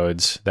Steam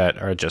codes that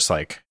are just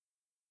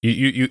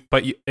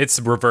it's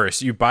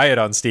reverse. You buy it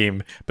on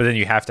Steam, but then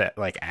you have to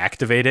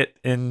activate it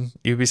in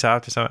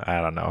Ubisoft or something. I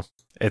don't know.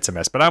 It's a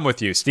mess, but I'm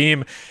with you.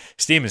 Steam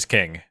is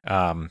king.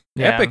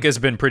 Epic has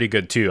been pretty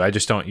good too. I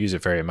just don't use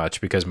it very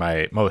much because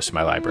most of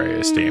my library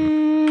is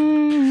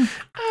Steam.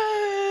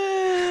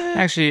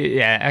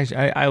 Actually,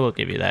 I will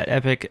give you that.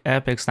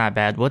 Epic's not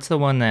bad. What's the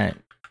one that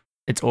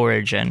it's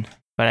Origin?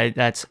 But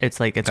it's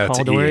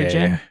called EA.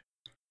 Origin.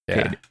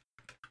 Yeah. Dude,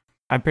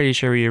 I'm pretty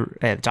sure we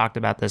have talked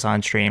about this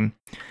on stream.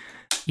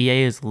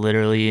 EA is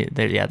literally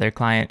their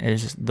client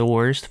is the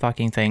worst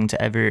fucking thing to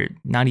ever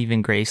not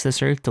even grace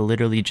this earth, to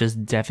literally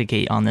just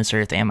defecate on this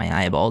earth and my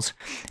eyeballs.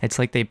 It's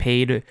they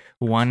paid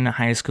one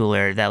high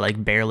schooler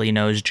that barely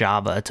knows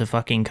Java to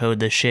fucking code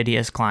the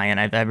shittiest client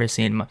I've ever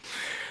seen.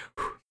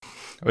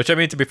 Which, to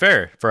be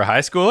fair, for a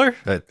high schooler,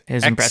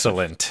 is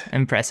excellent.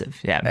 Impressive,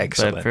 yeah.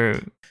 Excellent. But for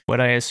what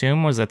I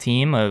assume was a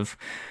team of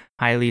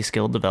highly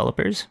skilled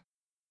developers,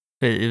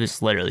 it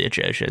was literally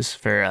atrocious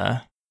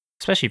for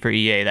especially for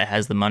EA that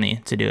has the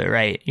money to do it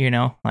right,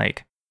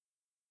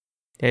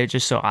 it's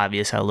just so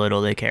obvious how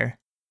little they care.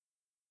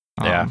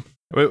 Yeah,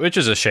 which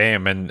is a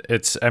shame. And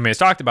it's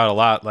talked about a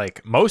lot.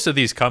 Most of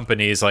these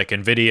companies,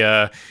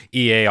 NVIDIA,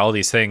 EA, all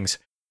these things,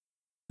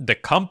 the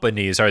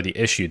companies are the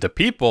issue. The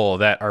people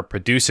that are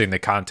producing the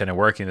content and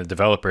working, the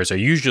developers, are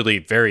usually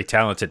very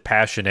talented,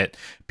 passionate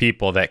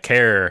people that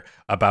care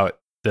about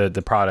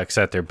the products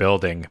that they're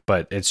building.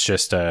 But it's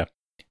just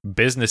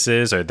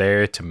businesses are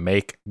there to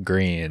make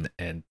green,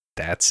 and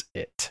that's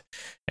it.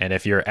 And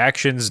if your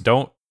actions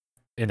don't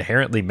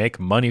inherently make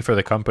money for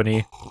the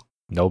company,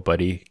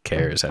 nobody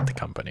cares at the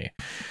company.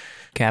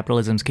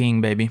 Capitalism's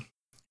king, baby.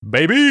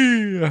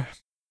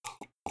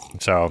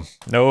 So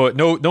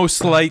no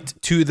slight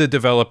to the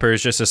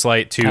developers, just a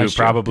slight to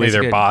probably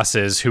their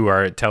bosses who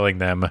are telling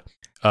them,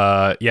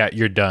 yeah,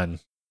 you're done.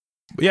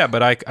 Yeah,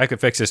 but I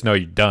could fix this. No,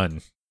 you're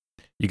done.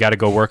 You got to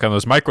go work on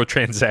those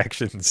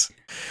microtransactions.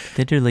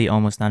 Literally,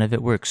 almost none of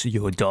it works.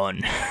 You're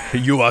done.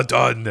 You are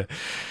done.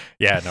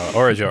 Yeah, no,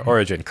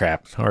 Origin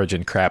crap.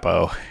 Origin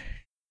crapo.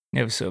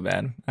 It was so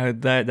bad.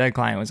 That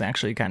client was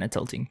actually kind of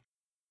tilting.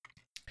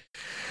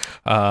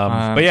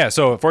 But yeah,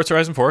 so Forza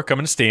Horizon 4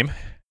 coming to Steam.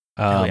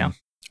 Yeah.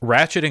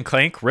 Ratchet and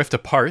Clank Rift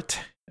Apart,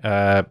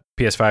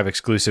 PS5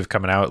 exclusive,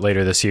 coming out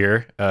later this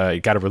year. You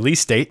got a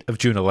release date of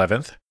June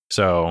 11th.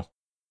 So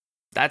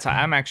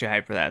I'm actually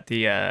hyped for that.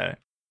 The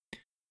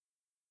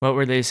what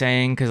were they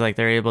saying? Because like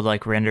they're able to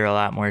like render a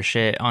lot more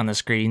shit on the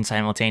screen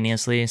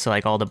simultaneously. So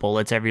like all the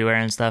bullets everywhere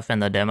and stuff in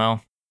the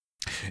demo.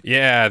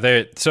 Yeah,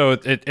 it's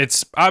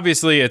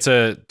obviously it's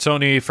a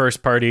Sony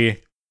first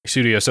party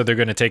studio, so they're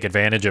going to take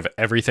advantage of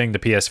everything the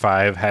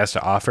PS5 has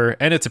to offer,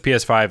 and it's a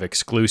PS5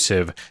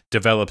 exclusive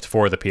developed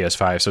for the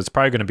PS5, so it's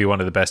probably going to be one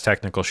of the best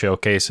technical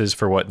showcases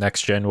for what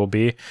next gen will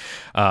be.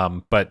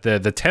 But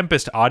the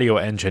Tempest audio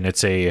engine,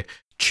 it's a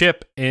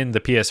chip in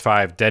the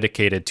PS5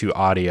 dedicated to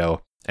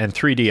audio and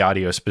 3D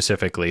audio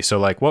specifically. So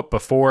like what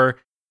before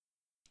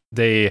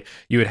you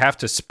would have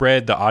to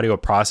spread the audio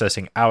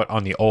processing out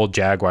on the old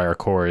Jaguar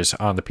cores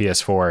on the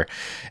PS4,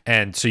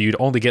 and so you'd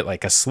only get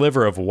like a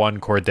sliver of one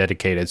core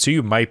dedicated, so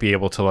you might be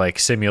able to like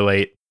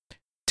simulate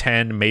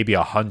 10, maybe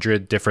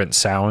 100 different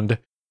sound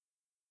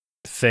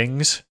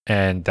things,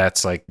 and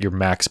that's like your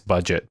max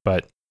budget.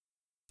 But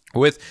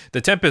with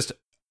the Tempest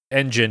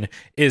engine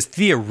is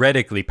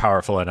theoretically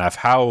powerful enough.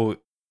 How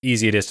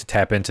easy it is to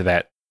tap into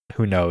that,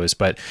 who knows,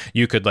 but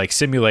you could like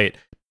simulate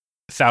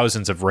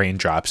thousands of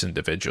raindrops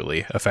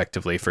individually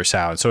effectively for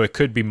sound, so it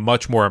could be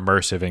much more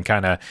immersive and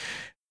kind of,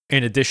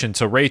 in addition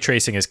to ray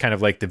tracing, is kind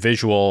of like the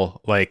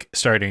visual like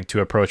starting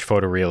to approach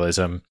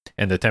photorealism,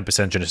 and the Tempest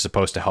engine is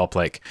supposed to help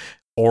like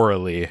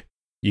orally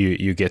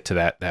you get to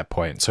that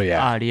point. So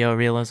yeah, audio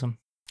realism.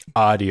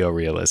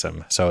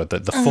 So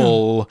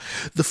the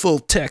full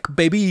tech,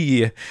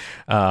 baby.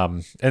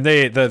 And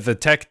the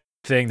tech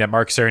thing that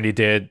Mark Cerny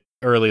did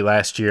early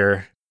last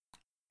year,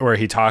 where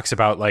he talks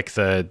about like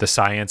the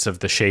science of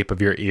the shape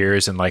of your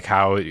ears and like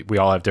how we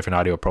all have different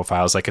audio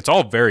profiles. Like it's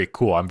all very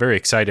cool. I'm very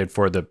excited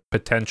for the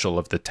potential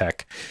of the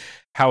tech.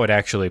 How it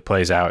actually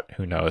plays out,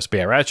 who knows? But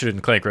yeah, Ratchet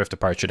and Clank Rift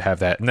Apart should have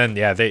that. And then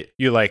yeah,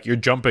 you're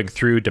jumping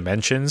through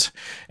dimensions,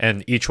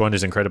 and each one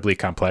is incredibly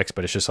complex,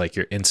 but it's just like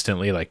you're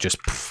instantly like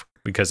just poof,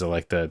 because of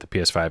like the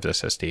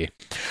PS5's SSD,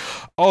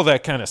 all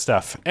that kind of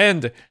stuff.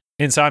 And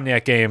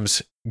Insomniac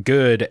Games,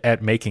 good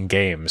at making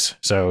games,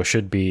 so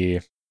should be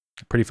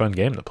a pretty fun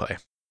game to play.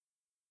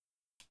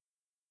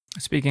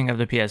 Speaking of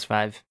the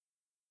PS5,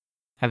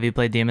 have you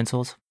played Demon's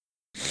Souls?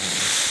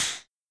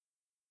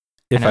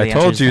 If I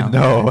told you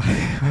no,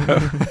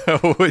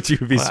 would you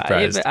be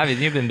surprised?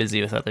 You've been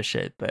busy with other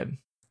shit, but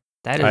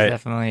that is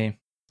definitely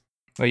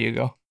where you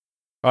go.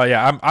 Oh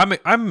yeah,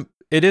 I'm.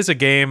 It is a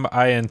game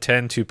I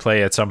intend to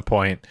play at some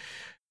point,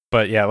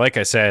 but yeah, like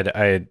I said,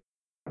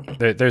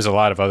 there's a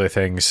lot of other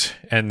things,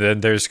 and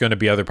then there's going to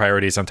be other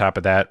priorities on top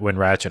of that when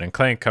Ratchet and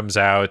Clank comes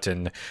out,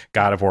 and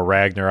God of War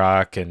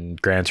Ragnarok,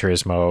 and Gran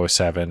Turismo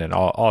 7, and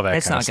all that.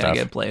 It's kind of stuff. It's not going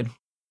to get played.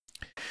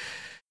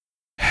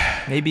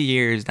 Maybe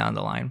years down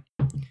the line.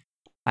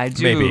 I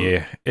do.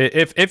 Maybe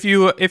if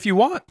you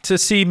want to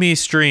see me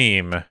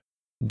stream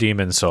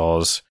Demon's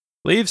Souls,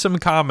 leave some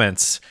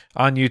comments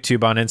on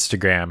YouTube, on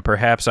Instagram.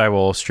 Perhaps I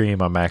will stream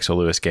on Maxwell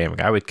Lewis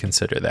Gaming. I would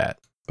consider that.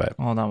 But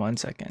hold on one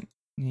second.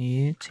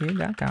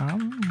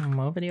 YouTube.com,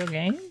 more video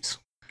games.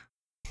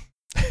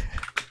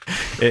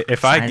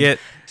 If I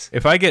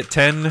get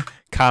 10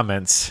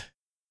 comments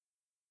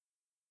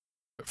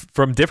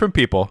from different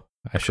people,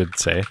 I should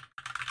say.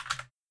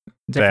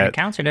 Different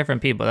accounts or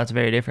different people? That's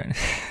very different.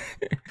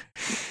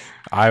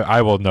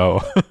 I will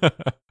know.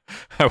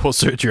 I will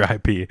search your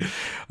IP.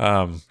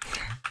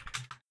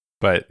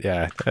 But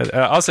yeah,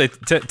 I'll say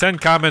 10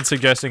 comments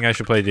suggesting I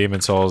should play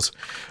Demon's Souls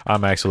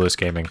on Max Lewis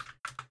Gaming.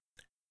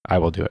 I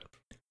will do it.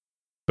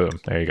 Boom.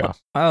 There you go.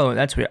 Oh,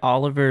 that's weird.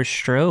 Oliver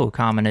Stroh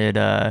commented,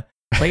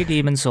 play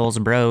Demon's Souls,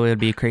 bro. It would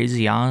be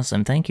crazy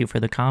awesome. Thank you for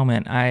the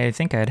comment. I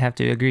think I'd have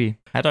to agree.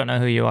 I don't know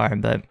who you are,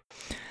 but...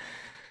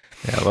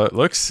 Yeah,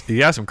 looks... You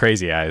got some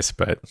crazy eyes,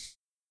 but...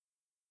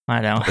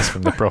 I know. That's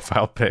from the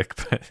profile pic,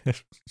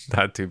 but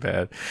not too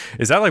bad.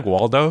 Is that like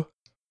Waldo?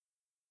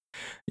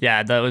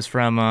 Yeah, that was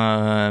from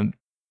a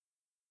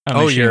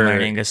machine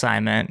learning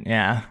assignment.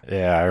 Yeah.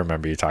 Yeah, I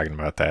remember you talking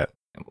about that.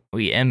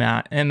 We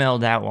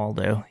ML'd out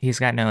Waldo. He's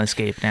got no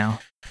escape now.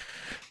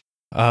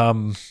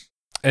 And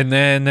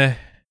then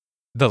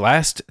the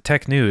last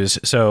tech news.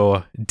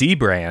 So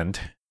Dbrand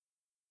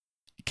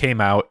came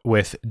out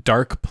with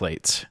dark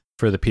plates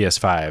for the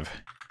PS5,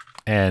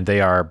 and they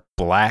are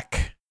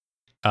black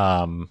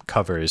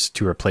covers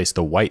to replace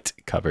the white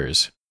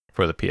covers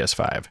for the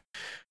PS5.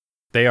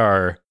 They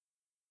are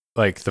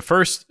like the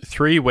first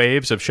 3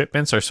 waves of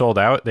shipments are sold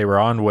out. They were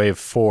on wave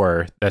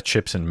 4 that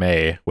ships in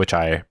May, which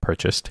I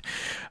purchased.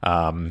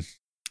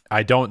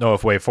 I don't know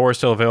if wave 4 is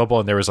still available,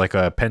 and there was like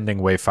a pending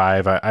wave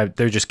 5.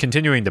 They're just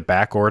continuing to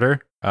back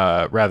order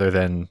rather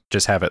than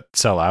just have it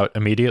sell out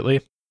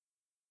immediately.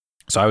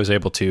 So I was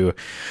able to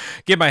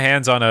get my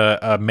hands on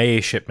a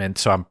May shipment,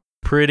 so I'm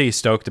pretty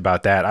stoked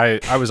about that.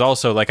 I was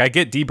also like, I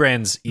get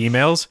Dbrand's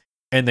emails,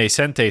 and they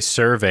sent a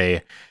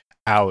survey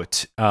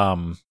out,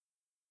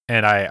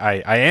 and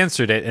I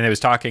answered it, and it was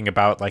talking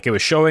about, like, it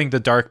was showing the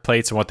dark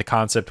plates and what the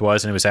concept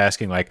was, and it was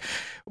asking, like,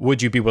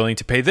 would you be willing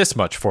to pay this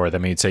much for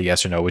them? And you'd say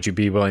yes or no. Would you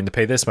be willing to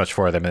pay this much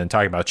for them? And then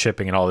talking about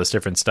shipping and all this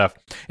different stuff.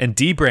 And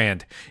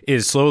Dbrand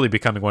is slowly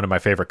becoming one of my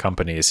favorite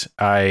companies.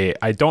 I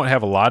don't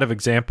have a lot of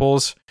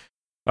examples.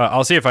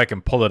 I'll see if I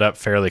can pull it up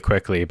fairly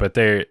quickly, but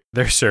their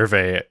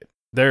survey,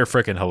 they're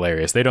freaking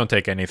hilarious. They don't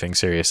take anything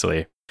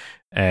seriously.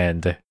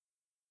 And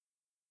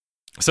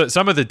so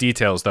some of the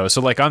details, though,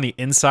 so like on the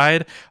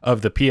inside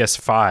of the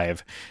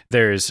PS5,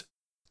 there's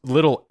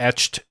little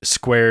etched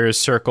squares,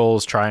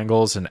 circles,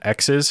 triangles, and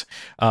X's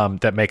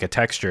that make a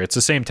texture. It's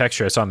the same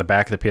texture as on the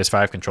back of the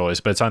PS5 controllers,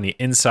 but it's on the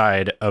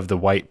inside of the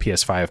white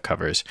PS5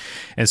 covers.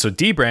 And so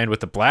Dbrand with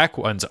the black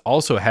ones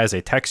also has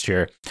a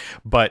texture,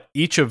 but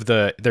each of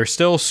they're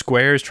still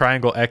squares,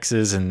 triangle,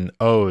 X's, and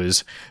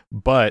O's,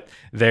 but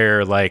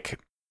they're like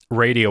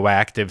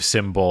radioactive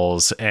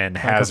symbols and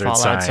like hazard a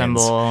Fallout signs.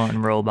 Symbol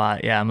and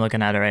robot. Yeah, I'm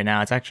looking at it right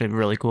now. It's actually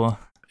really cool.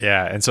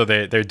 Yeah, and so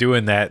they're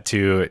doing that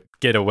to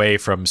get away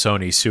from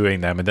Sony suing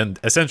them, and then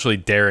essentially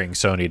daring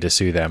Sony to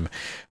sue them,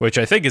 which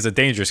I think is a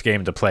dangerous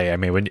game to play. I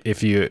mean,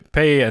 if you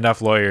pay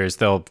enough lawyers,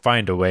 they'll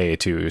find a way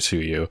to sue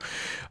you.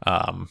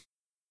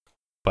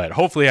 But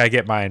hopefully I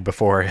get mine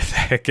before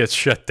that gets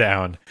shut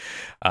down.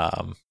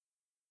 But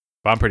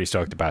I'm pretty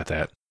stoked about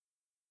that.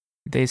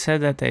 They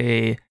said that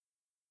they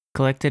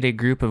collected a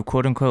group of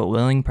quote-unquote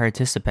willing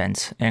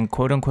participants and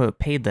quote-unquote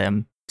paid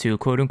them to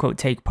quote-unquote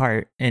take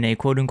part in a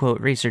quote-unquote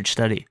research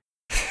study.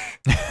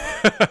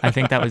 I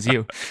think that was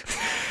you.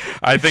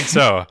 I think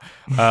so.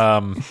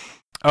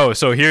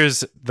 So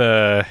here's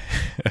the...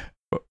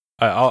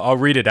 I'll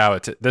read it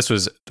out. This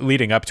was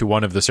leading up to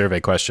one of the survey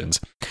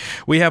questions.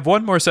 We have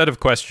one more set of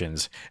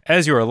questions.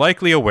 As you are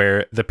likely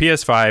aware, the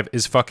PS5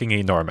 is fucking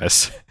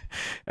enormous.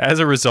 As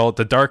a result,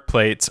 the dark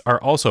plates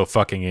are also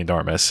fucking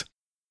enormous.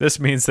 This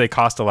means they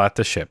cost a lot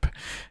to ship.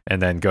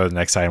 And then go to the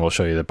next side and we'll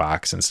show you the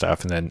box and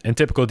stuff. And then in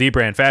typical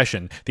Dbrand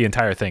fashion, the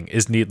entire thing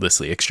is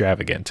needlessly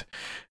extravagant.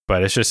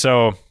 But it's just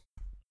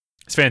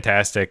it's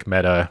fantastic,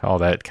 meta, all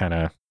that kind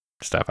of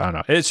stuff. I don't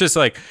know. It's just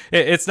like,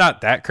 it's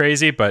not that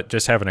crazy, but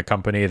just having a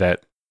company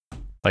that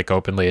like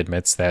openly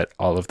admits that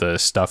all of the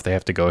stuff they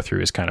have to go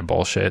through is kind of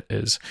bullshit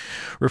is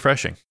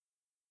refreshing.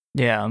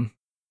 Yeah.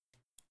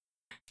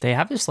 They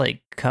have this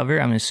like cover.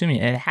 I'm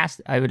assuming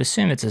I would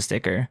assume it's a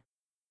sticker.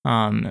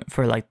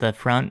 For like the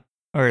front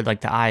or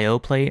like the IO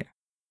plate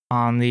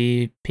on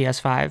the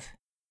PS5.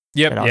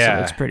 Yep, it also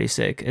looks pretty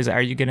sick.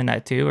 Are you getting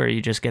that too, or are you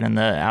just getting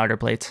the outer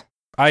plates?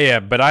 I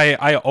am, but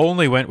I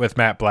only went with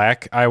matte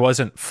black. I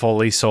wasn't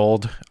fully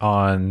sold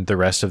on the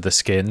rest of the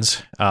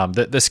skins.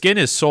 The skin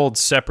is sold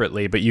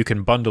separately, but you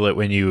can bundle it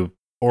when you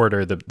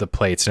order the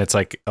plates, and it's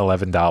like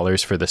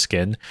 $11 for the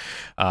skin.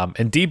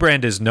 And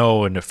Dbrand is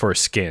known for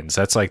skins.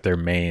 That's like their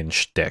main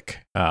shtick.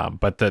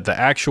 But the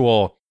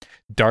actual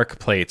dark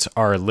plates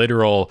are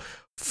literal,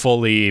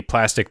 fully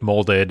plastic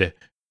molded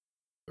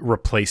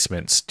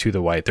replacements to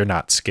the white. They're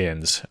not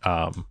skins,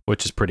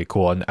 which is pretty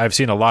cool. And I've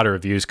seen a lot of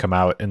reviews come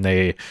out, and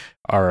they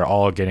are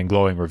all getting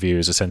glowing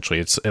reviews. Essentially,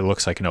 it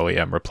looks like an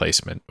OEM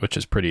replacement, which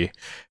is pretty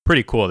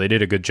cool. They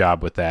did a good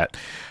job with that.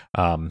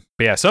 But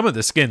yeah, some of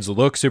the skins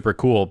look super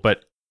cool,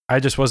 but I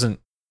just wasn't.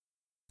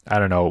 I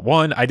don't know.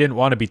 One, I didn't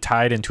want to be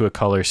tied into a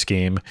color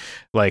scheme.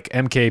 Like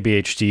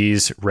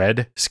MKBHD's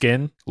red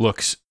skin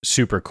looks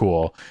super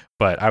cool,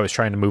 but I was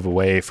trying to move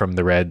away from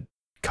the red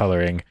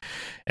coloring.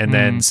 And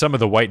then some of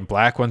the white and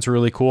black ones were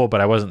really cool,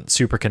 but I wasn't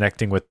super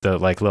connecting with the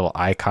like little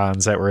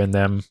icons that were in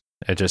them.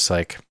 It just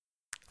like,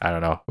 I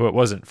don't know. It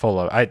wasn't full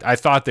of, I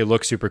thought they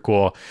looked super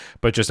cool,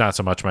 but just not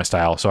so much my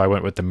style. So I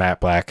went with the matte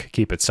black,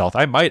 keep it stealth.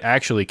 I might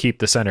actually keep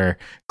the center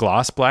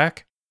gloss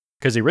black,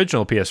 because the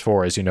original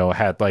PS4, as you know,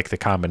 had like the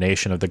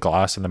combination of the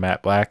gloss and the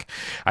matte black.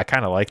 I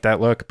kind of like that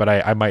look, but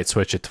I might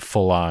switch it to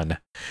full on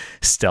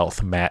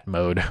stealth matte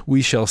mode.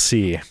 We shall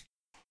see.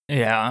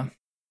 Yeah.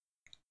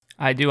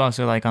 I do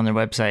also like on their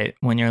website,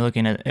 when you're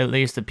looking at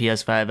least the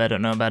PS5, I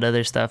don't know about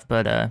other stuff,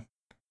 but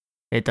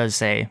it does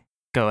say,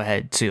 go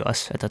ahead, sue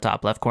us at the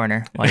top left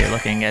corner while you're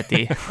looking at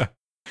the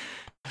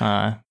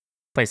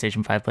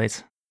PlayStation 5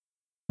 plates.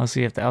 I'll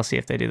see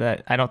if they do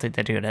that. I don't think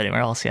they do it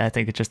anywhere else. Yeah, I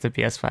think it's just the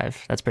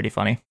PS5. That's pretty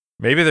funny.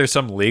 Maybe there's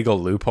some legal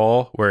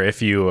loophole where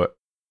if you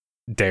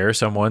dare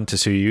someone to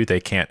sue you, they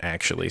can't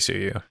actually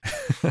sue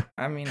you.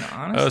 I mean,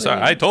 honestly... Oh,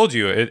 sorry. I told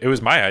you. It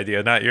was my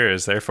idea, not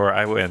yours. Therefore,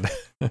 I win.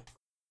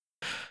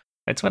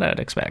 That's what I'd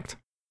expect.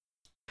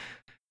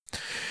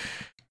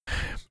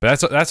 But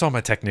that's all my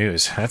tech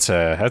news. That's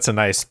a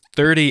nice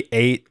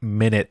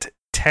 38-minute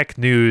tech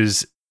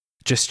news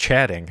just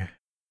chatting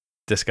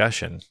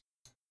discussion.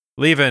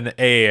 Leaving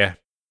a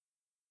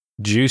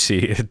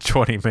juicy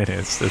 20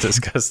 minutes to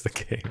discuss the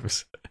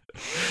games.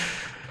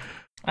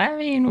 I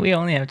mean, we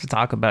only have to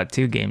talk about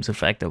 2 games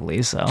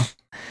effectively, so.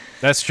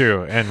 That's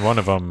true. And one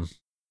of them.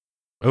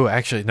 Oh,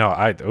 actually,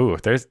 no.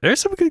 There's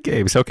some good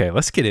games. Okay,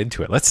 let's get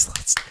into it.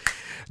 Let's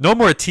no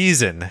more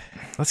teasing.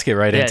 Let's get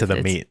right into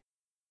the meat.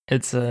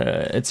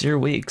 It's your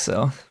week,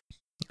 so.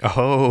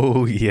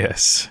 Oh,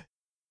 yes.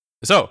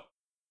 So,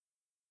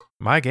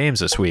 my games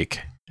this week.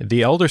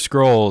 The Elder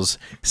Scrolls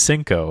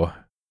 5,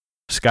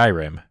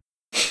 Skyrim,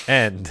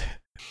 and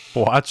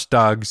Watch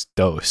Dogs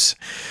DOS.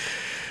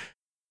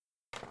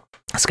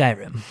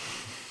 Skyrim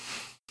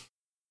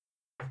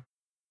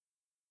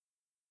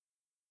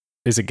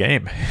is a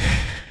game.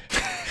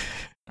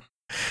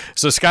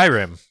 So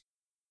Skyrim,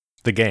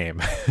 the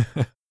game,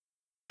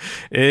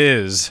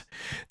 is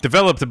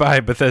developed by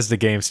Bethesda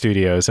Game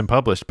Studios and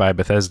published by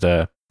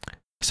Bethesda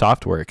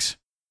Softworks,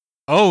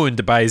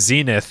 owned by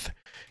Zenith,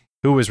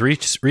 who was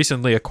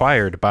recently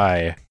acquired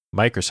by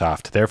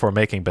Microsoft, therefore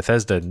making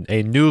Bethesda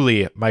a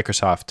newly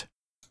Microsoft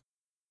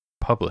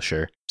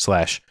publisher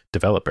 /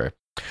 developer.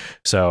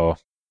 So,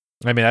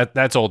 I mean,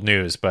 that's old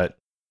news, but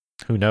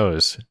who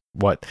knows?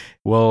 What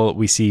will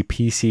we see?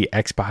 PC,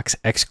 Xbox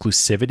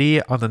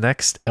exclusivity on the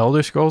next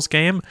Elder Scrolls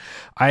game?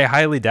 I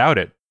highly doubt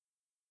it,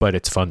 but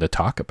it's fun to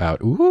talk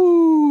about.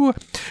 Ooh!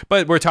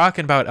 But we're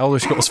talking about Elder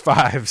Scrolls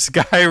 5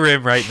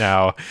 Skyrim right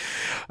now.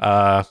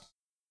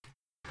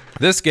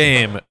 This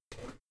game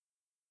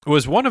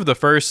was one of the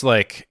first,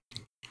 like,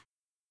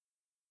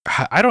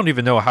 I don't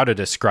even know how to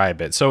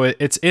describe it. So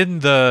it's in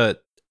the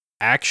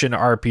action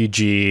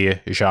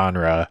RPG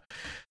genre,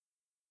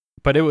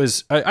 but it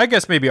was, I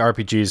guess maybe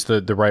RPG is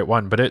the right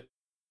one, but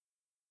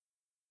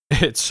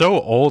it's so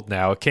old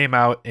now. It came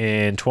out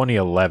in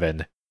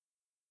 2011,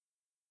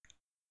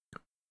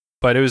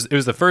 but it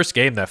was the first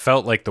game that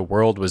felt like the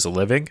world was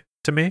living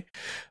to me.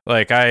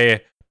 Like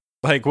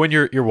when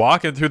you're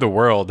walking through the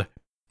world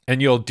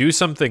and you'll do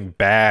something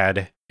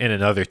bad in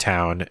another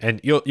town and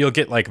you'll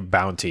get like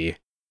bounty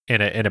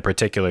in a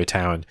particular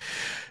town.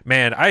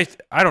 Man, I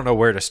don't know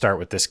where to start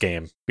with this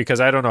game because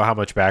I don't know how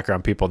much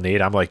background people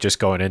need. I'm like just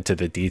going into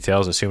the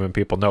details, assuming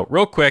people know.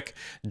 Real quick,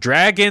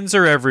 dragons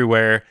are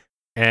everywhere,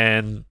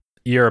 and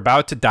you're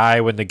about to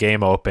die when the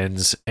game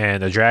opens,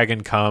 and a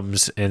dragon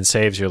comes and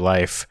saves your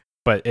life,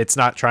 but it's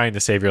not trying to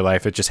save your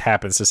life. It just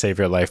happens to save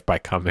your life by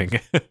coming.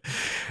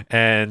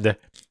 And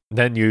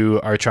then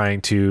you are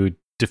trying to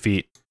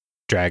defeat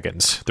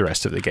dragons the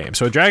rest of the game.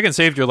 So a dragon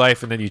saved your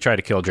life, and then you try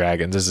to kill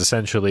dragons is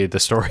essentially the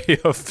story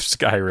of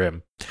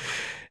Skyrim,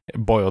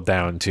 boiled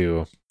down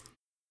to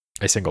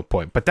a single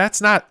point. But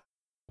that's not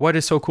what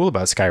is so cool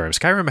about Skyrim.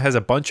 Skyrim has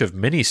a bunch of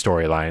mini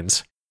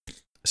storylines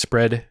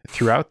spread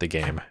throughout the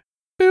game.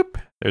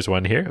 Boop. There's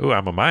one here. Ooh,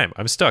 I'm a mime.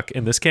 I'm stuck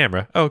in this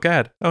camera. Oh,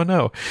 God. Oh,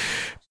 no.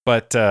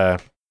 But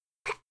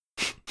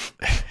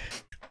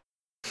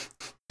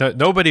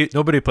nobody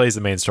plays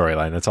the main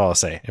storyline. That's all I'll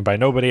say. And by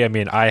nobody, I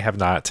mean I have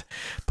not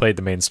played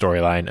the main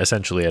storyline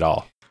essentially at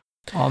all.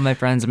 All my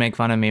friends make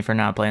fun of me for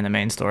not playing the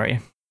main story.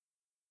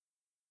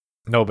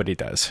 Nobody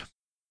does.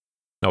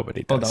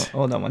 Nobody does.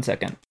 Hold on 1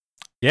 second.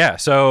 Yeah,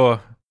 so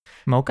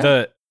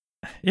Mocha?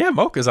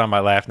 Mocha's on my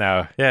lap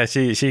now. Yeah,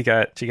 she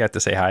got to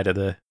say hi to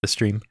the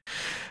stream.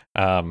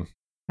 I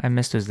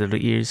missed those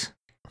little ears.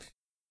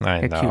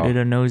 I know. That cute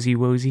little nosy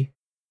wosy.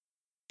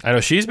 I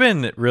know she's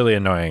been really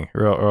annoying.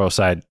 Real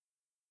side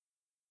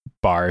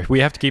bar. We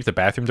have to keep the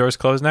bathroom doors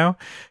closed now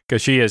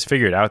because she has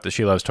figured out that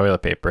she loves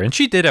toilet paper, and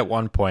she did at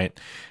one point.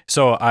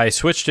 So I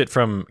switched it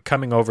from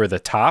coming over the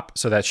top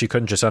so that she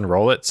couldn't just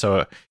unroll it,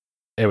 so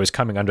it was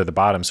coming under the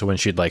bottom. So when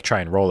she'd like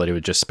try and roll it, it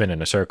would just spin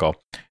in a circle.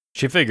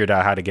 She figured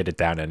out how to get it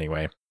down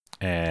anyway,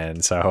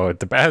 and so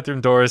the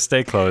bathroom doors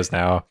stay closed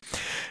now.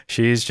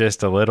 She's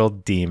just a little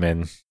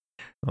demon.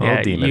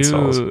 Demon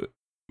souls.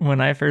 When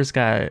I first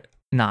got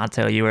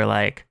Natto, you were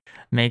like,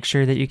 make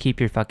sure that you keep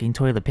your fucking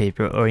toilet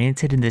paper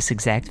oriented in this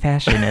exact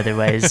fashion.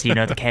 Otherwise,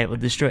 the cat will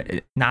destroy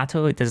it.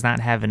 Natto does not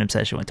have an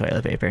obsession with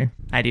toilet paper.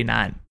 I do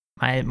not.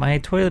 My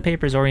toilet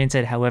paper is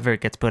oriented however it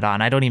gets put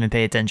on. I don't even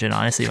pay attention,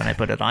 honestly, when I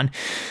put it on.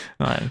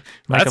 Like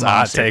that's a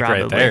hot take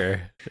probably. Right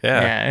there.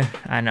 Yeah,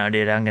 I know,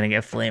 dude. I'm going to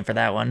get flamed for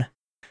that one.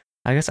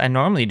 I guess I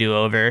normally do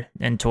over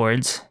and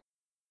towards,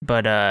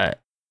 but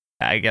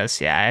I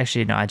guess, yeah,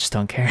 actually, no, I just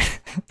don't care.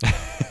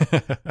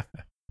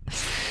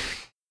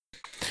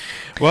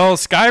 Well,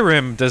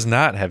 Skyrim does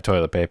not have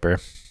toilet paper.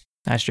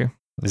 That's true.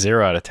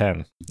 0 out of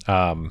 10.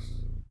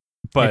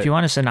 But if you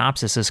want a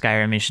synopsis of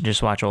Skyrim, you should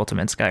just watch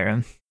Ultimate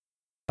Skyrim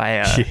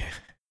by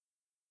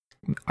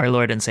our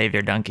Lord and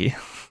Savior Donkey.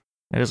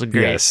 It was a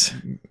great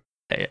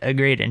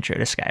intro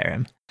to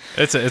Skyrim.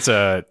 It's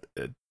a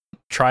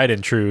tried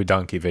and true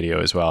Donkey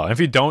video as well. And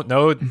if you don't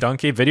know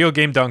Donkey, Video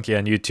Game Donkey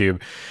on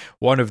YouTube,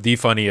 one of the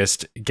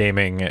funniest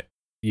gaming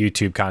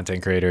YouTube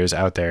content creators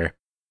out there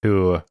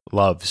who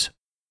loves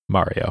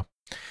Mario.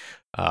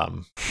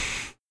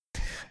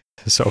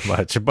 So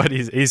much, but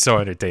he's so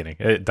entertaining.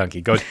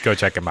 Donkey, go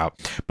check him out.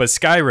 But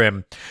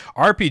Skyrim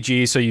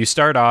RPG, so you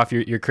start off,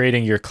 you're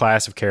creating your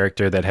class of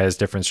character that has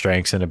different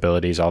strengths and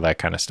abilities, all that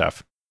kind of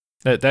stuff.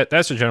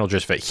 That's the general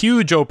gist of it.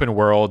 Huge open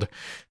world.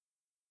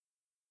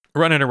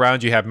 Running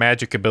around, you have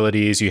magic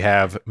abilities, you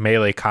have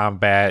melee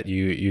combat,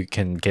 you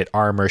can get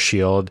armor,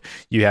 shield,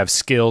 you have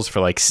skills for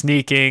like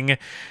sneaking,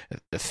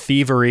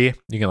 thievery,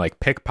 you can like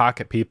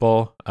pickpocket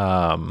people,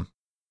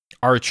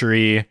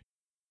 archery,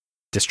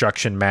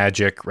 destruction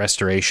magic,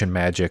 restoration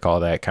magic, all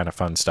that kind of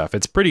fun stuff.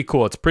 It's pretty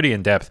cool. It's pretty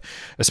in-depth,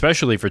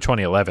 especially for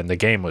 2011. The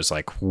game was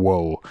like,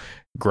 whoa,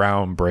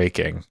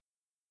 groundbreaking.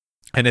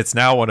 And it's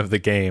now one of the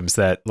games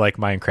that, like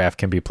Minecraft,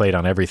 can be played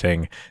on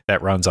everything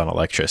that runs on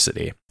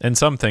electricity, and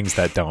some things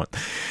that don't.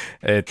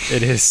 It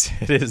is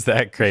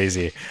that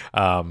crazy.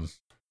 I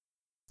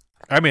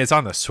mean, it's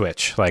on the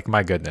Switch. Like,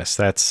 my goodness,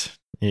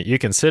 you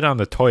can sit on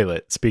the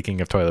toilet,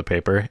 speaking of toilet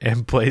paper,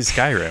 and play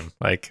Skyrim.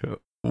 Like,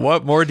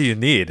 what more do you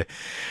need?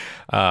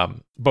 But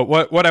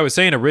what I was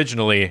saying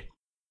originally,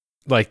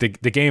 like the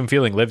game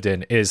feeling lived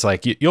in, is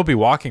like you'll be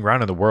walking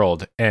around in the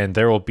world and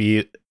there will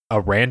be a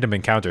random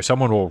encounter.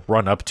 Someone will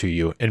run up to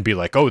you and be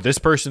like, oh, this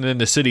person in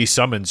the city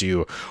summons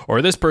you,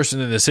 or this person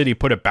in the city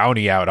put a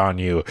bounty out on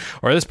you,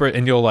 or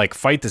and you'll like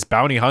fight this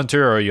bounty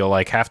hunter, or you'll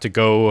like have to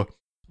go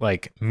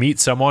like meet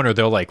someone, or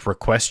they'll like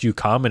request you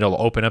come and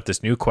it'll open up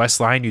this new quest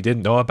line you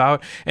didn't know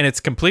about. And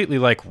it's completely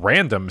like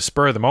random,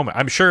 spur of the moment.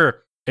 I'm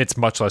sure it's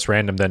much less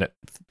random than it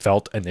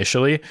felt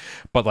initially,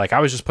 but like I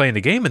was just playing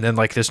the game and then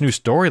like this new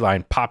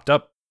storyline popped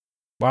up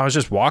while I was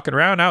just walking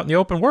around out in the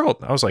open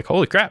world. I was like,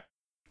 holy crap,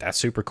 that's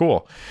super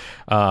cool.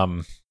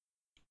 And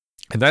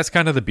that's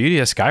kind of the beauty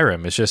of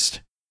Skyrim.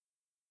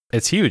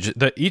 It's huge.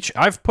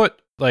 I've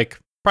put like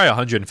probably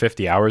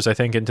 150 hours, I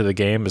think, into the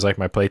game is like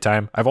my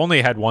playtime. I've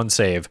only had one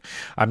save.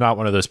 I'm not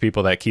one of those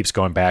people that keeps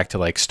going back to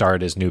like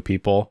start as new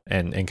people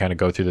and kind of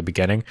go through the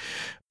beginning,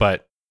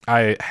 but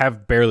I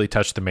have barely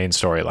touched the main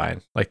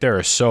storyline. Like there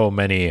are so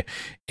many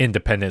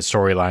independent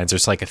storylines.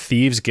 There's like a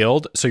thieves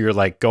guild. So you're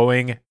like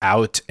going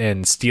out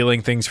and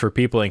stealing things for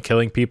people and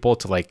killing people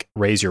to like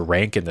raise your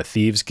rank in the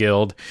thieves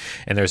guild.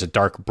 And there's a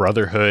dark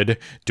brotherhood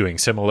doing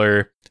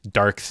similar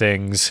dark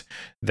things.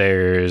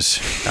 There's,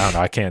 I don't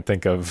know, I can't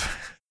think of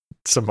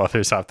some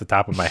others off the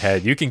top of my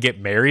head. You can get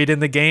married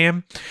in the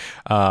game.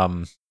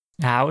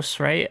 House,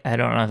 right? I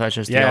don't know if that's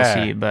just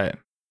DLC, but...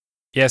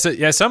 Yeah,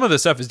 some of the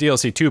stuff is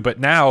DLC too, but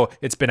now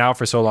it's been out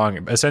for so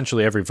long.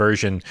 Essentially, every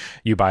version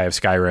you buy of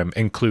Skyrim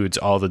includes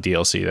all the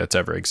DLC that's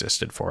ever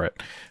existed for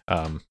it.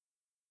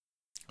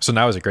 So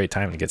now is a great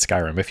time to get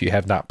Skyrim if you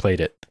have not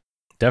played it.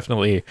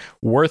 Definitely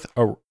worth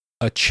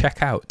a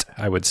check out,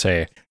 I would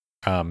say.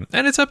 And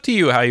it's up to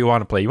you how you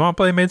want to play. You want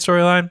to play main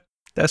storyline?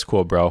 That's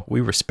cool, bro. We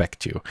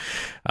respect you.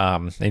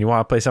 And you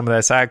want to play some of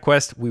that side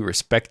quest? We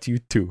respect you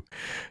too.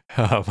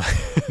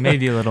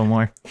 Maybe a little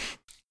more.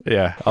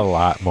 Yeah, a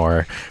lot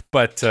more.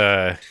 But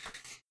yeah,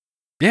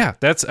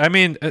 that's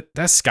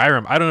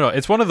Skyrim. I don't know.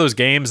 It's one of those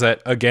games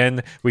that,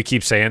 again, we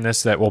keep saying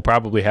this, that we'll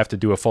probably have to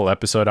do a full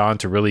episode on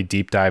to really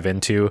deep dive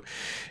into.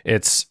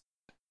 It's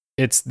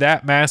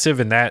that massive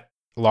and that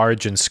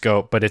large in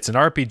scope, but it's an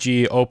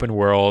RPG open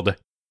world.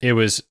 It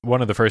was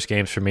one of the first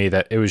games for me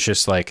that it was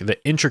just like the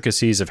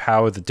intricacies of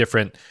how the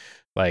different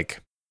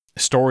like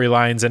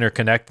storylines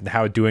interconnect and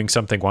how doing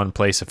something one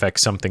place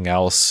affects something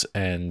else.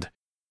 And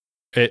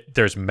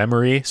there's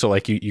memory. So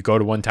like you go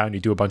to one town, you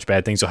do a bunch of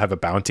bad things, you'll have a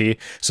bounty.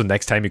 So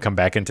next time you come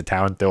back into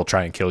town, they'll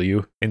try and kill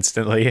you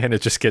instantly. And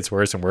it just gets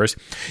worse and worse.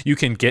 You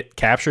can get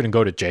captured and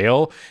go to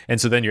jail. And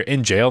so then you're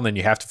in jail and then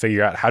you have to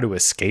figure out how to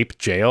escape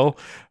jail.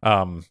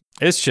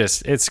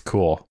 It's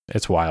cool.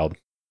 It's wild.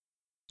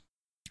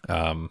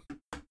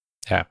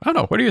 Yeah, I don't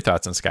know. What are your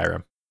thoughts on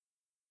Skyrim?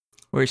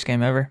 Worst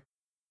game ever.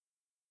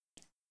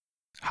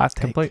 Hot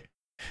take. Complete.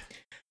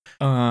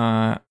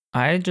 I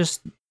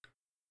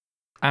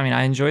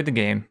enjoyed the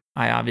game.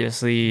 I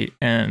obviously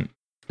am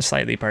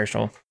slightly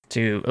partial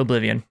to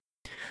Oblivion,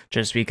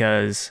 just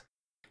because.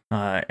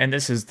 And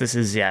this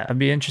is yeah. I'd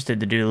be interested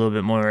to do a little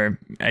bit more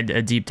a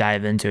deep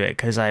dive into it,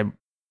 because I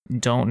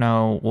don't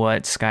know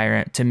what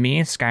Skyrim. To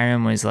me,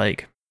 Skyrim was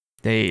like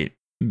they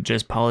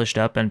just polished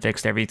up and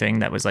fixed everything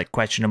that was like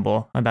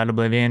questionable about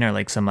Oblivion, or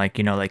like some like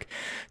like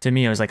to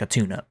me it was like a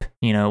tune-up.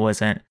 It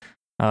wasn't.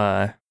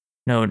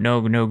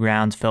 No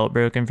grounds felt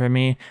broken for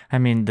me. I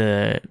mean,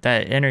 that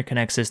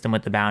interconnect system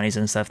with the bounties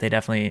and stuff,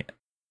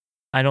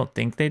 I don't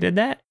think they did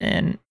that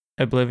in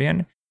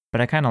Oblivion, but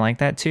I kind of like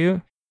that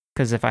too,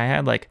 because if I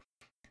had like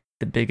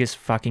the biggest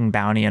fucking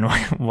bounty in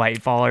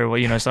Whitefall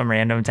or some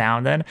random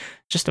town, then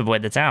just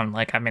avoid the town.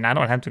 Like, I mean, I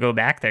don't have to go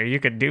back there. You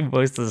could do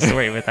most of the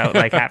story without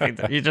like having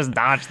to. You just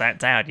dodge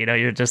that town.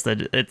 You're just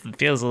it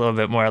feels a little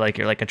bit more like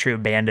you're like a true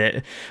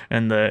bandit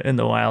in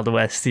the Wild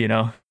West.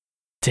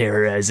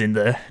 Terrorizing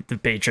the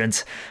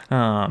patrons.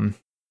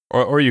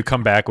 Or you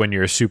come back when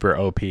you're super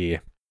OP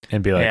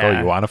and be like, yeah, oh,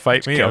 you want to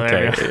fight me?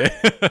 Okay.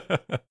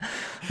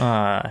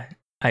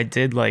 I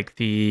did like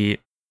the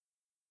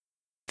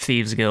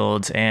Thieves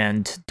Guild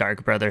and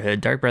Dark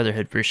Brotherhood. Dark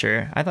Brotherhood for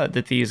sure. I thought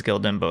the Thieves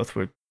Guild and both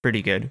were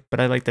pretty good, but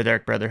I like the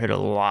Dark Brotherhood a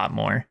lot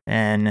more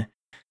and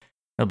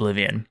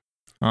Oblivion.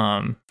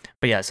 But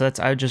yeah, so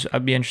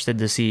I'd be interested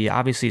to see.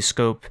 Obviously,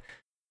 scope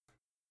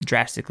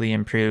drastically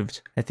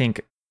improved. I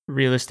think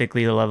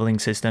realistically the leveling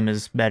system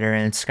is better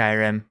in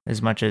Skyrim,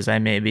 as much as I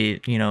may be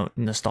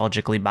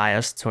nostalgically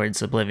biased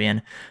towards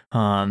Oblivion.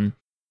 And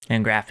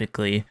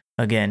graphically,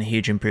 again,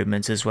 huge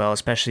improvements as well,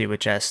 especially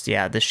with just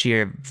the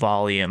sheer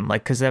volume,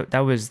 like, because that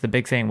was the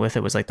big thing with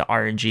it, was like the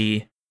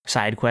RNG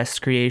side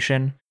quest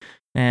creation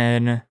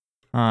and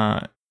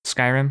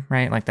Skyrim,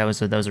 right? Like that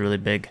was a really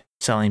big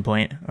selling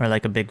point, or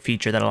like a big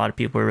feature that a lot of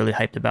people were really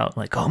hyped about,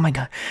 like, oh my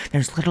god,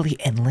 there's literally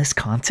endless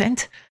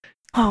content.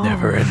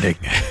 Never ending.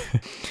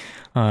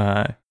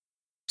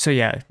 So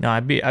yeah, no,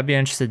 I'd be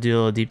interested to do a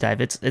little deep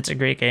dive. It's a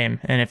great game,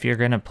 and if you're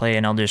gonna play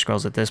an Elder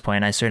Scrolls at this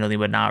point, I certainly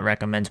would not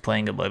recommend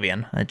playing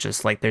Oblivion. It's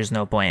just like there's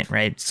no point,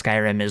 right?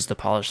 Skyrim is the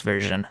polished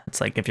version.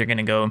 It's like if you're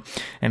gonna go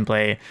and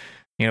play,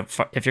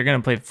 if you're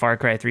gonna play Far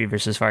Cry 3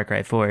 versus Far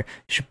Cry 4, you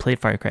should play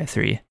Far Cry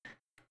 3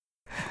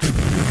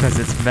 because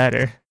it's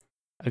better,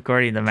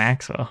 according to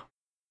Maxwell.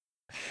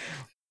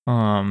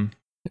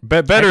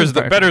 Better is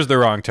the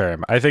wrong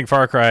term. I think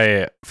Far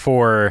Cry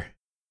 4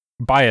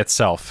 by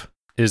itself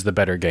is the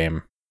better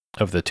game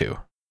of the two.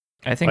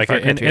 I think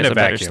Far Cry 3 is a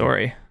better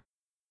story.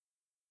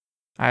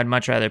 I'd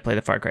much rather play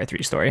the Far Cry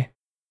 3 story.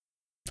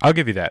 I'll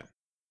give you that.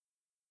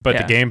 But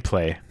the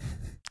gameplay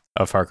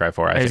of Far Cry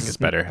 4 I think is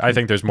better. I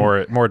think there's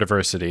more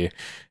diversity,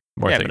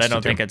 more things but I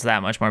don't think it's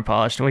that much more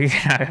polished. We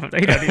don't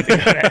need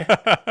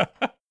to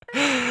go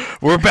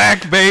We're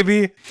back,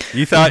 baby.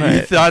 You thought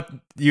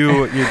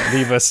you'd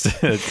leave us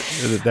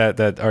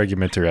that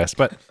argument to rest,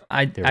 but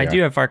I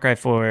do have Far Cry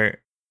 4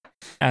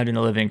 out in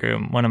the living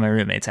room. One of my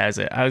roommates has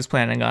it. I was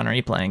planning on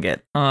replaying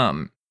it.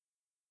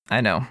 I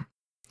know.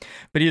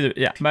 But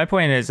my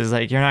point is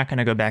like you're not going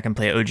to go back and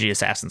play OG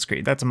Assassin's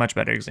Creed. That's a much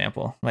better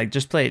example. Like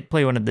just play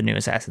one of the new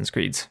Assassin's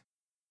Creeds.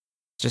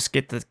 Just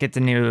get the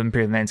new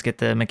improvements, get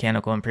the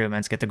mechanical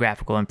improvements, get the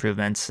graphical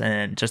improvements,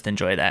 and just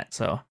enjoy that.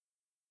 So,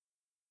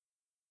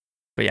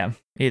 but yeah,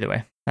 either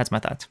way, that's my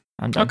thoughts.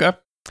 I'm done. Okay.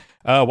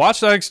 Watch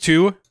Dogs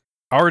 2.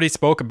 Already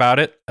spoke about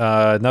it.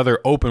 Another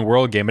open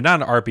world game, but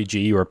not an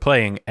RPG. You are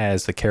playing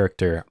as the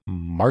character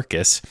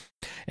Marcus,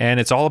 and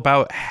it's all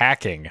about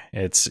hacking.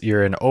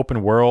 You're in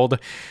open world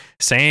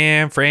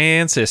San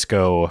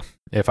Francisco,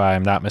 if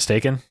I'm not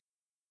mistaken,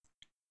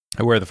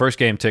 where the first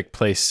game take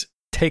place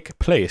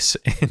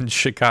in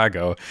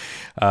Chicago.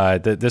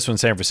 This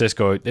one's San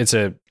Francisco. It's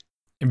a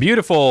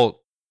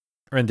beautiful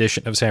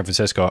rendition of San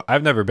Francisco.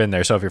 I've never been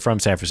there, so if you're from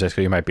San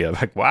Francisco, you might be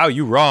like, "Wow,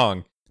 you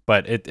wrong."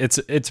 But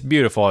it's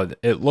beautiful.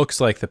 It looks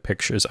like the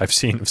pictures I've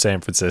seen of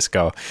San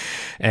Francisco.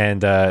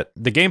 And the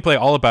gameplay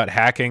all about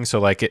hacking. So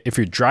like if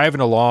you're driving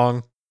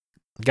along,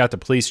 got the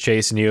police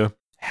chasing you,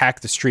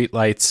 hack the street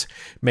lights,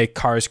 make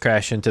cars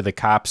crash into the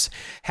cops,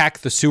 hack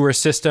the sewer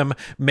system,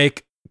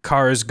 make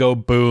cars go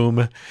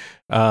boom,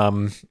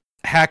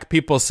 hack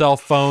people's cell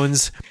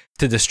phones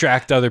to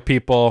distract other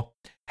people,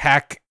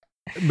 hack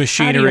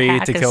machinery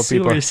to kill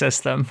people. Sewer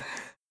system?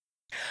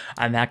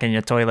 I'm hacking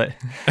your toilet.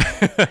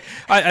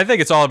 I think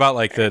it's all about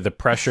like the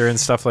pressure and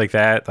stuff like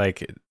that.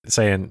 Like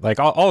saying like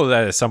all of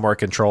that is somewhat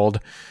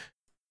controlled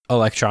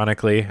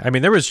electronically. I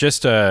mean, there was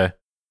just it's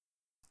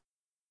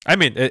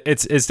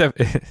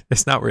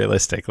not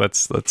realistic.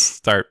 Let's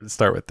start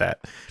with that.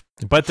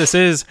 But this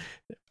is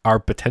our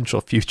potential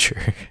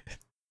future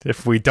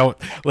if we don't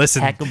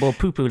listen. Hackable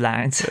poo-poo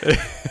lines.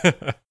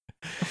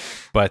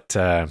 But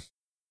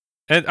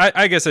and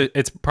I guess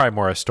it's probably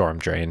more a storm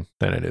drain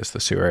than it is the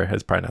sewer.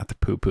 It's probably not the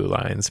poo-poo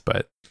lines,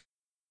 but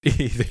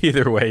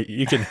either way,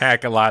 you can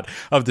hack a lot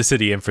of the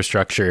city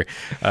infrastructure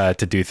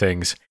to do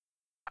things.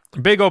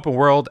 Big open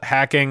world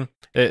hacking.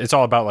 It's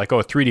all about like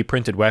 3D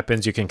printed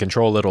weapons. You can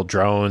control little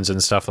drones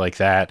and stuff like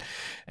that.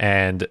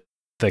 And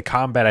the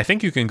combat, I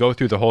think you can go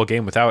through the whole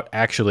game without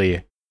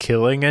actually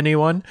killing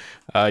anyone.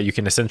 You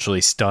can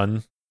essentially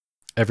stun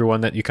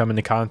everyone that you come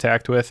into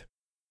contact with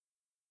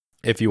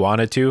if you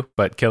wanted to,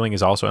 but killing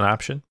is also an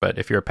option. But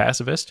if you're a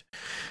pacifist,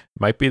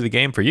 might be the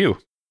game for you.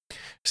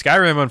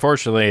 Skyrim,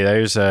 unfortunately,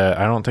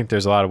 I don't think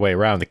there's a lot of way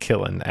around the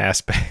killing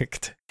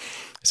aspect.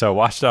 So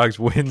Watch Dogs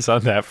wins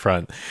on that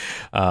front.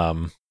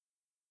 But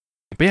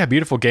yeah,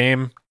 beautiful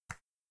game.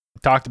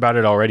 Talked about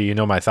it already. You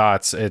know my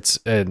thoughts.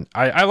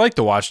 I like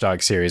the Watch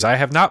Dogs series. I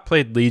have not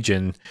played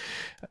Legion,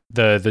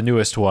 the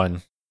newest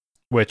one,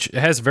 which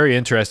has a very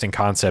interesting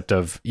concept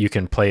of you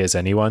can play as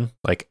anyone,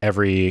 like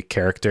every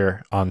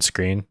character on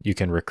screen you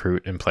can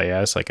recruit and play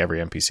as, like every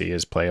NPC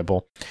is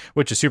playable,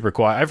 which is super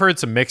cool. I've heard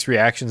some mixed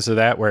reactions to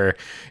that where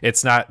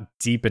it's not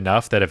deep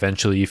enough that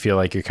eventually you feel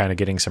like you're kind of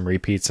getting some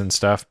repeats and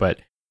stuff, but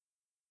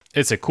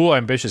it's a cool,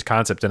 ambitious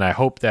concept, and I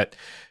hope that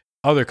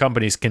other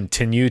companies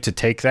continue to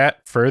take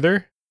that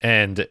further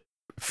and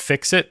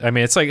fix it. I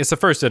mean, it's the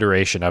first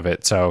iteration of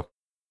it, so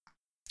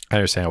I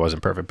understand it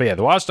wasn't perfect. But yeah,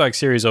 the Watch Dogs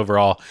series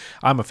overall,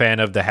 I'm a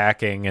fan of the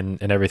hacking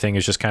and everything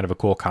is just kind of a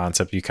cool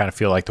concept. You kind of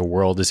feel like the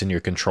world is in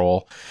your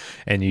control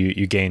and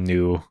you gain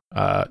new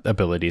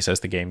abilities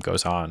as the game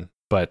goes on.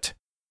 But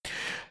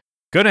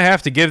gonna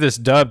have to give this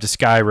dub to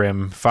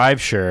Skyrim,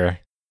 5 sure.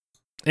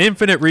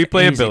 Infinite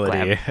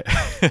replayability,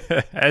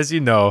 as you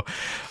know.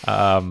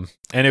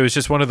 And it was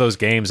just one of those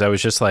games. I was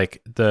just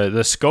like,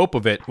 the scope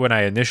of it when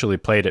I initially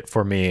played it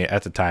for me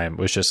at the time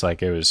was just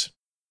like, I was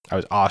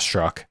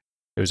awestruck.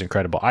 It was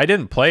incredible. I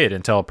didn't play it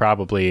until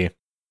probably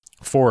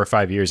 4 or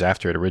 5 years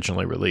after it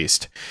originally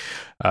released.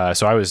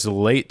 So I was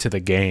late to the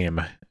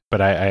game,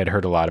 but I had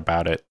heard a lot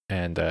about it.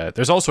 And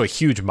there's also a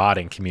huge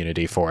modding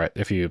community for it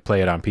if you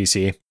play it on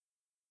PC.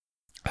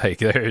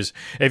 Like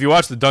if you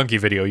watch the Donkey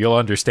video, you'll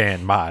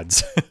understand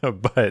mods.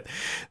 But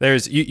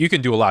you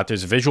can do a lot.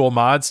 There's visual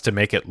mods to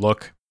make it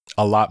look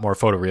a lot more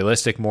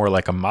photorealistic, more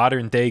like a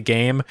modern day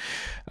game.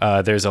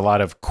 There's a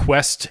lot of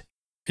quest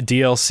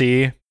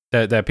DLC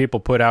that people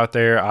put out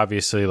there.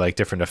 Obviously, like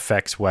different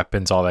effects,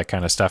 weapons, all that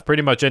kind of stuff.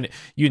 Pretty much, and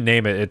you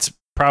name it, it's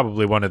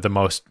probably one of the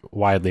most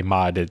widely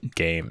modded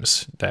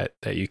games that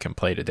you can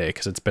play today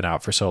because it's been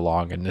out for so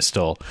long and is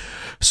still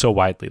so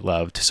widely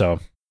loved. So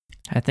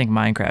I think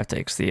Minecraft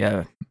takes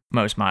the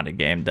most modded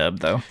game dub,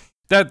 though.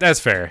 That's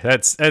fair.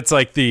 That's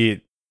like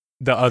the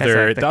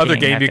other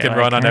game you can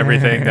run on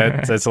everything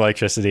that's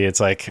electricity.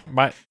 It's like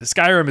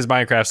Skyrim is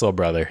Minecraft's little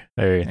brother.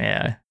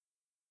 Yeah,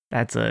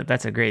 that's a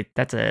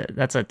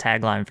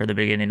tagline for the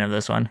beginning of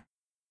this one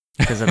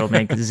because it'll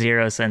make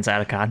zero sense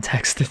out of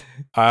context.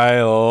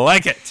 I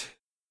like it.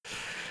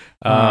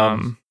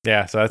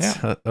 Yeah. So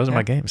those are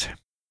my games.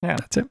 Yeah,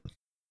 that's it.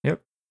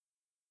 Yep.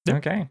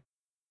 Okay.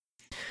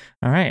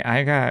 All right,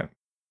 I got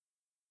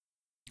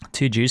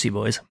two juicy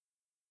boys.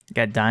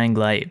 Got Dying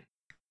Light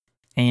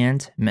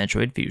and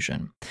Metroid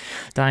Fusion.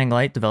 Dying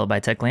Light, developed by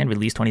Techland,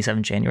 released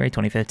 27 January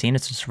 2015.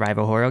 It's a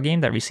survival horror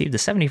game that received a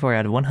 74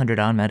 out of 100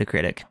 on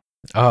Metacritic.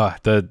 Oh,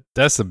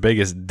 that's the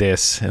biggest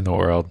diss in the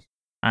world.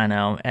 I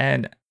know.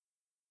 And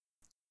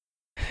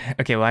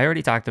okay, well, I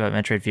already talked about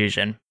Metroid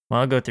Fusion. Well,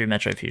 I'll go through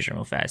Metroid Fusion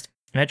real fast.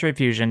 Metroid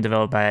Fusion,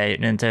 developed by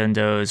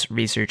Nintendo's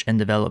Research and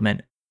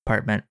Development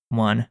Department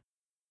 1,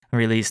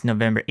 released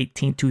November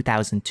 18,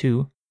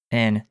 2002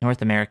 in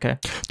North America.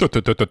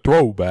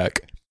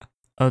 Throwback.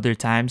 Other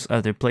times,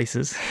 other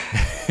places.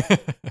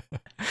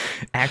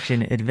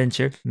 Action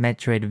adventure,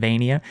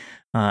 Metroidvania,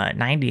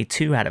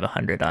 92 out of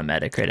 100 on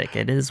Metacritic.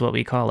 It is what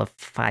we call a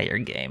fire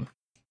game.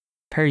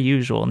 Per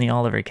usual in the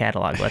Oliver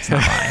catalog, let's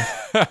not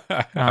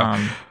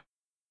lie.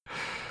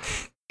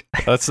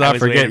 Let's not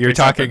forget you're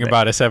talking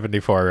about a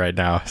 74 right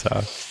now.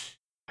 So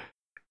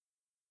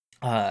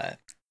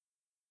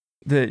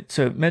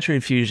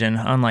Metroid Fusion,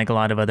 unlike a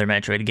lot of other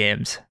Metroid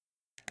games,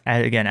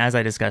 again, as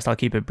I discussed, I'll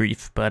keep it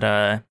brief, but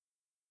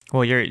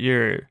well,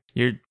 you're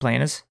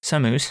playing as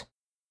Samus,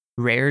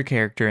 rare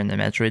character in the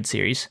Metroid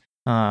series,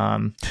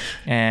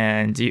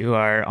 and you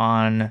are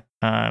on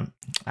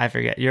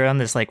you're on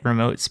this like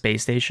remote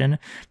space station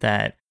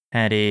that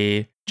had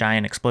a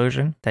giant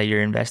explosion that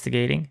you're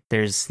investigating.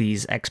 There's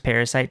these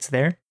X-parasites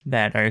there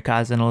that are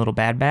causing a little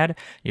bad.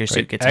 Your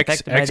suit gets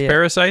infected.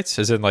 X-parasites?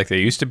 As in like they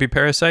used to be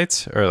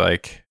parasites, or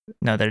like?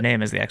 No, their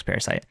name is the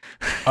X-parasite.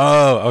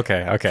 Oh,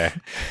 okay.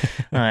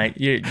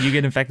 You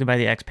get infected by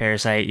the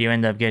X-parasite. You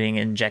end up getting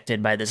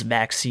injected by this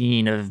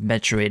vaccine of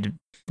Metroid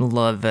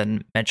love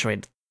and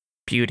Metroid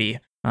beauty,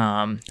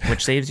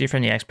 which saves you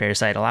from the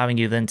X-parasite, allowing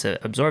you then to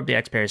absorb the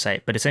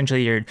X-parasite. But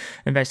essentially, you're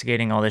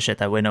investigating all this shit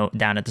that went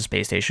down at the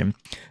space station.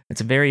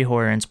 It's very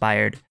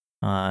horror-inspired.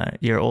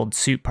 Your old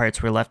suit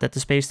parts were left at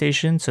the space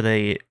station, so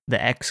the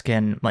X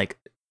can like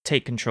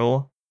take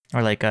control.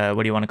 Or like,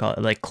 what do you want to call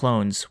it? Like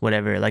clones,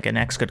 whatever. Like an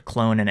X could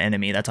clone an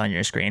enemy that's on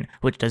your screen,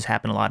 which does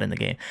happen a lot in the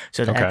game.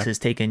 So the X has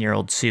taken your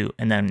old suit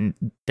and then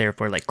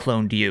therefore like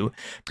cloned you.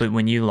 But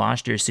when you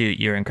lost your suit,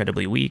 you're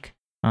incredibly weak.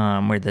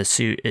 Where the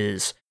suit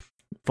is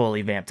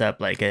fully vamped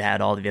up, like it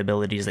had all the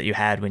abilities that you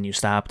had when you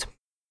stopped.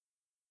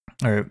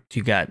 Or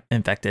you got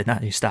infected,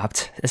 not you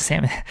stopped.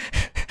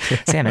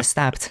 Samus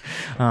stopped.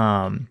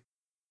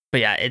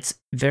 But yeah, it's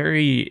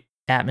very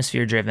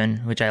atmosphere driven,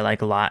 which I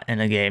like a lot in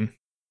a game.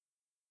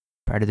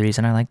 Part of the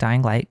reason I like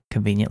Dying Light,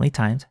 conveniently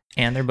timed,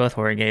 and they're both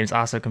horror games,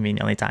 also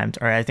conveniently timed,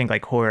 or I think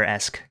like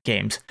horror-esque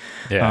games.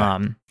 Yeah.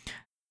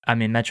 I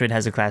mean, Metroid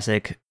has a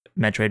classic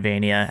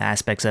Metroidvania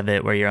aspects of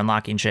it where you're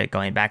unlocking shit,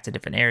 going back to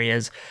different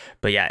areas.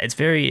 But yeah, it's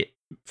for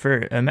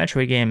a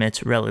Metroid game,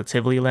 it's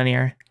relatively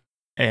linear,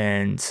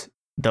 and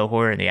the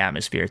horror and the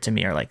atmosphere to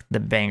me are like the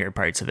banger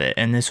parts of it.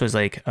 And this was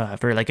like,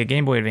 for like a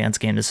Game Boy Advance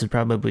game, this is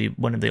probably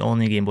one of the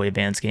only Game Boy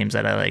Advance games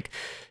that I like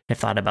have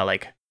thought about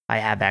like,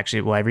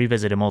 I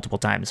revisited multiple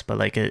times, but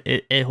like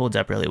it holds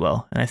up really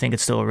well, and I think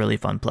it's still a really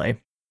fun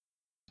play.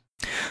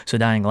 So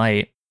Dying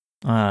Light,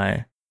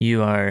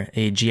 you are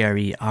a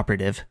GRE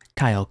operative,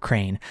 Kyle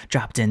Crane,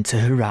 dropped into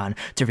Huron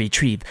to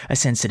retrieve a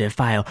sensitive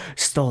file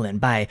stolen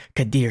by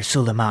Kadir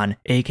Suleiman,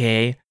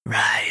 aka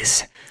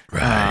Rise.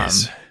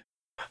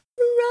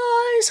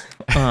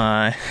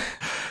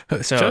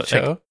 So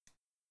like,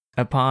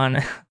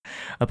 upon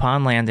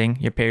landing,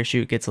 your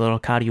parachute gets a little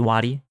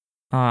caughty-waddy.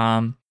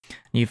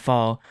 You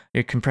fall,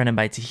 you're confronted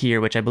by Tahir,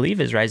 which I believe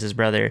is Rise's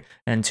brother,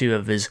 and two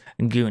of his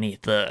Goonie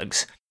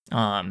thugs.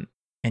 And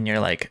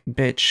you're like,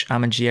 bitch,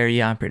 I'm a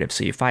GRE operative.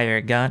 So you fire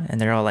a gun, and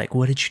they're all like,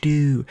 what did you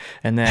do?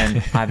 And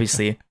then,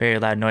 obviously, very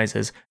loud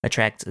noises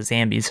attract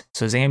zombies.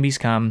 So zombies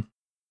come.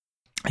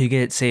 You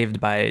get saved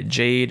by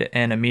Jade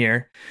and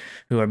Amir,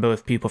 who are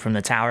both people from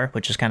the tower,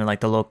 which is kind of like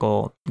the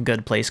local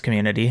good place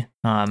community,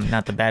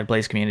 not the bad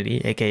place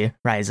community, aka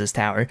Rise's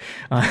tower.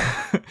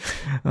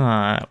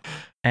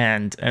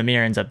 And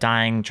Amir ends up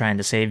dying, trying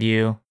to save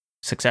you.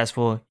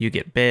 Successful, you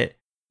get bit,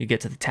 you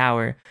get to the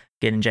tower,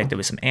 get injected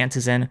with some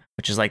antizin,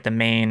 which is like the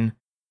main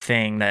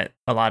thing that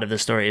a lot of the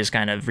story is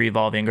kind of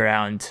revolving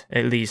around.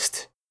 At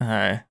least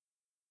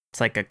it's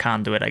like a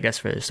conduit, I guess,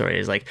 for the story.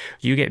 Is like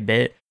you get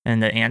bit,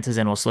 and the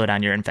antizin will slow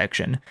down your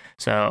infection.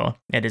 So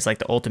it is like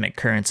the ultimate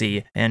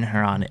currency in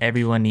Huron.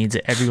 Everyone needs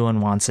it.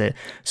 Everyone wants it.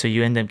 So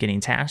you end up getting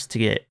tasked to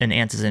get an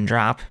antizin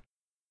drop.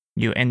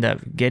 You end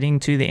up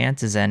getting to the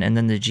antizin, and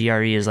then the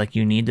GRE is like,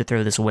 you need to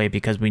throw this away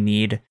because we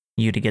need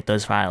you to get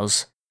those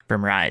files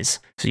from Rise.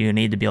 So you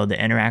need to be able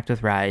to interact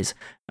with Rise.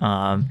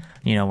 We're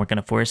going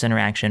to force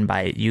interaction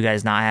by you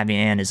guys not having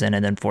antizin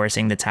and then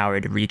forcing the tower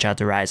to reach out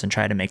to Rise and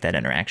try to make that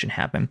interaction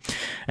happen.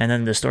 And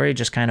then the story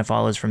just kind of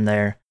follows from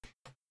there.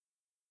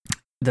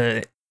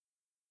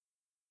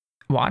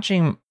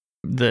 Watching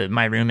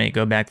my roommate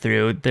go back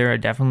through, there are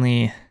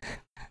definitely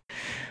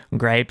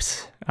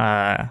gripes.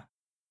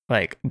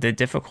 Like the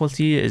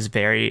difficulty is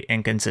very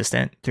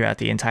inconsistent throughout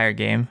the entire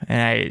game,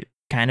 and I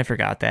kind of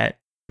forgot that,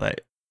 but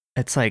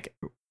it's like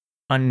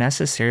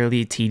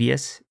unnecessarily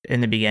tedious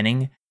in the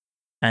beginning,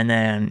 and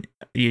then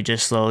you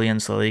just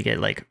slowly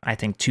get like, I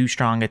think, too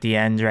strong at the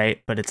end,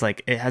 right? But it's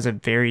like it has a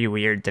very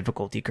weird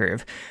difficulty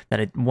curve that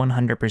I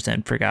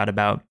 100% forgot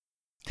about.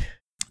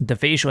 The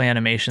facial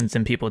animations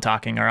and people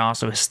talking are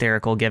also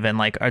hysterical, given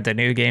like are the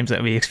new games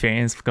that we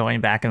experienced going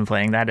back and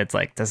playing that. It's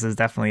like, this is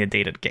definitely a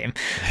dated game.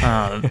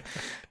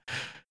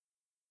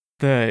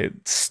 The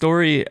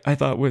story I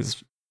thought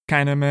was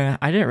kind of meh.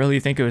 I didn't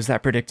really think it was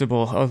that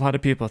predictable. A lot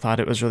of people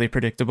thought it was really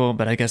predictable,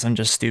 but I guess I'm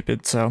just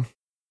stupid, so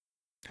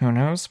who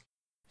knows?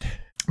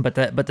 But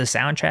the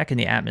soundtrack and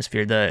the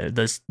atmosphere,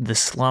 the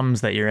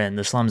slums that you're in,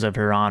 the slums of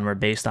Huron, were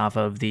based off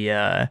of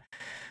the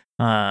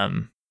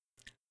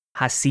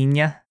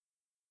Hacienda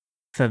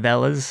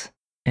favelas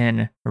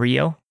in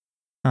Rio.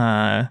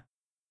 And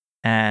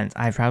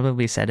I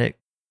probably said it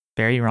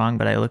very wrong,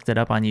 but I looked it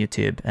up on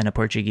YouTube, and a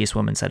Portuguese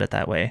woman said it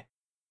that way.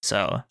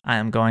 So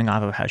I'm going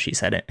off of how she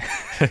said it.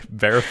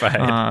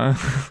 Verified.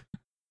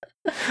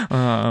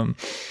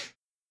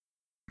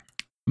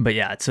 But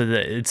yeah, so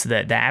it's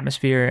the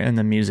atmosphere and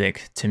the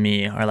music to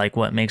me are like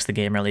what makes the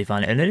game really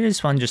fun, and it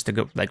is fun just to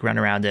go like run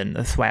around and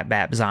thwap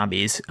bap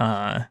zombies.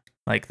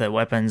 Like the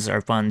weapons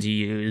are fun to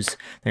use.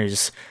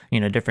 There's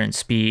different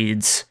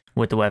speeds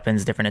with the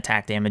weapons, different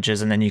attack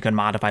damages, and then you can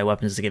modify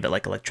weapons to give it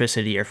like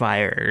electricity or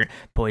fire or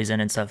poison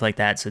and stuff like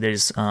that. So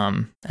there's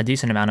a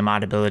decent amount of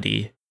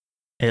modability.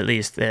 At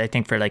least I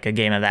think for like a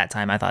game of that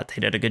time, I thought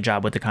they did a good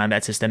job with the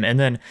combat system. And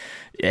then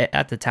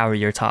at the tower,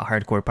 you're taught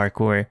hardcore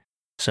parkour.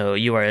 So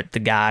you are the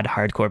god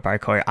hardcore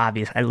parkour.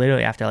 Obviously, I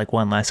literally after like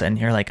one lesson,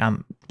 you're like,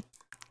 I'm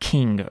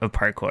king of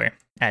parkour,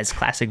 as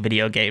classic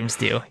video games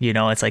do.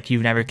 It's like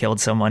you've never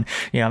killed someone.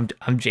 I'm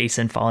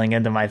Jason falling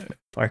into my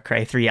Far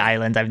Cry 3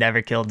 island. I've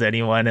never killed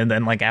anyone. And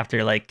then like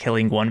after like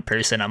killing one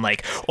person, I'm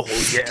like, oh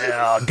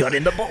yeah, gun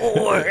in the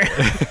bore.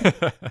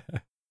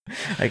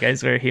 Like I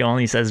swear he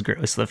only says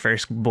gross the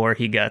first boar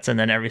he gets, and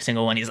then every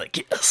single one he's like,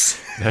 yes.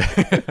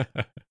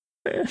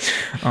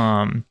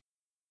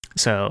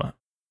 So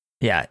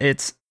yeah,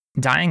 it's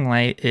Dying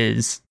Light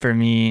is for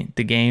me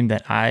the game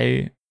that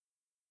I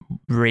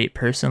rate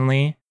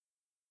personally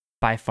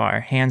by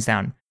far, hands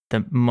down,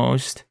 the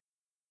most.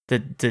 The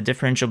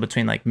differential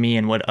between like me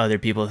and what other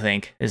people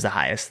think is the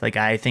highest. Like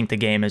I think the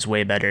game is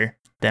way better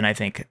than I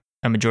think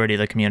a majority of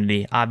the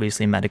community,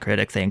 obviously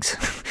Metacritic, thinks.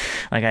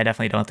 Like I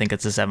definitely don't think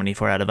it's a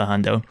 74 out of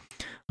 100.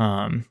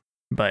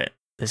 But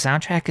the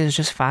soundtrack is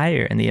just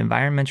fire, and the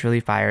environment's really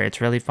fire. It's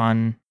really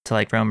fun to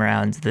like roam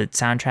around. The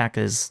soundtrack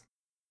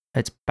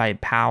it's by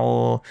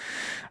Powell,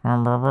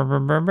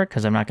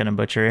 because I'm not going to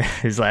butcher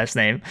his last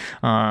name.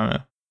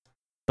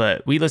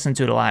 But we listened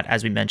to it a lot,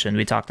 as we mentioned.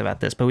 We talked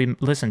about this, but we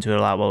listened to it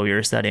a lot while we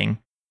were studying.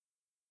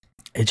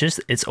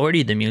 It's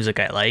already the music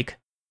I like.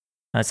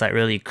 That's like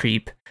really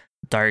creep,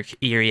 dark,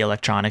 eerie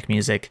electronic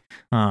music.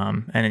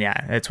 And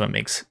yeah, that's what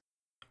makes.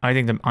 I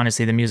think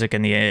honestly, the music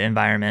and the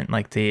environment,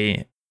 like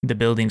the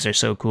buildings, are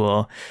so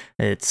cool.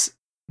 It's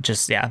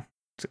just, yeah,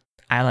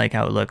 I like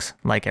how it looks,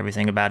 like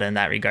everything about it in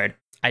that regard.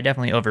 I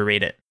definitely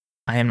overrate it.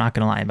 I am not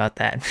gonna lie about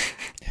that.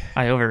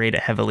 I overrate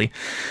it heavily.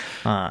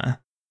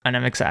 And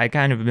I'm excited. I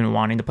kind of been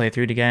wanting to play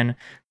through it again,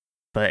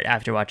 but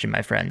after watching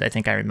my friend, I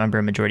think I remember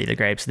a majority of the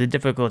gripes. The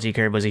difficulty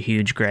curve was a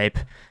huge gripe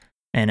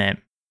in it,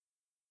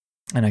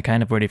 and I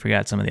kind of already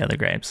forgot some of the other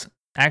gripes.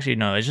 Actually,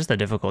 no, it's just the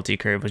difficulty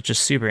curve was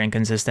just super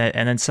inconsistent,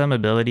 and then some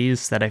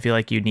abilities that I feel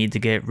like you need to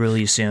get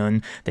really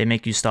soon, they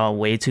make you stall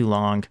way too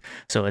long.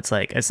 So it's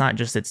like, it's not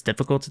just it's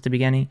difficult at the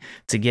beginning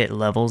to get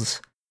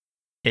levels.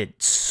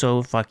 It's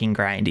so fucking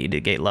grindy to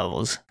get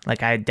levels.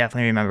 Like I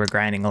definitely remember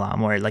grinding a lot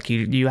more. Like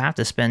you have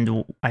to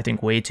spend, I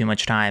think, way too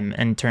much time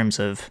in terms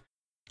of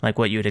like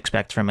what you would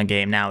expect from a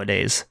game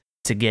nowadays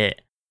to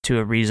get to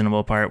a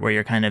reasonable part where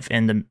you're kind of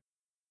in the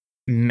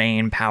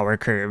main power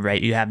curve,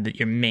 right? You have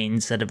your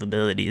main set of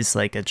abilities.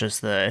 Like it's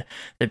just the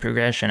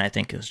progression, I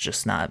think, is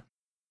just not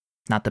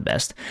the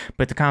best.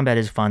 But the combat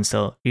is fun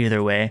still,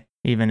 either way,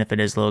 even if it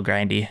is a little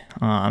grindy.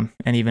 And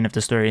even if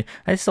the story,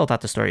 I still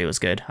thought the story was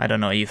good. I don't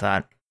know what you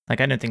thought. Like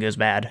I didn't think it was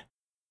bad.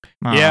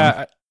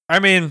 Yeah, I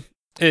mean,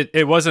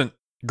 it wasn't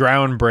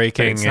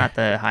groundbreaking. It's not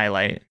the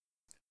highlight.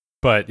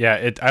 But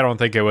yeah, I don't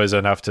think it was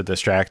enough to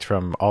distract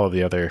from all of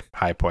the other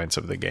high points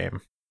of the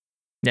game.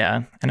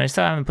 Yeah, and I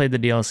still haven't played the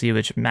DLC,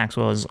 which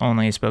Maxwell has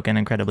only spoken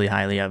incredibly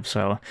highly of,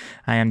 so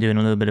I am doing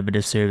a little bit of a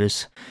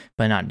disservice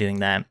by not doing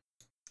that.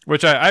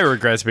 Which I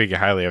regret speaking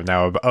highly of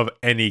now of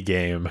any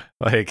game.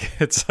 Like,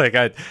 it's like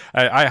I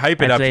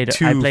hype it up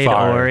too far. I played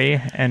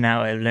Ori, and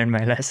now I've learned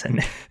my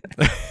lesson.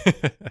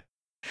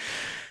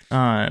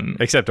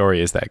 Except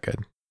Ori is that good.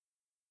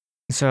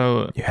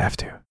 So you have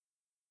to.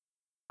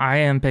 I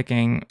am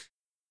picking,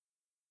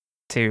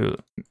 to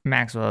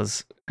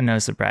Maxwell's no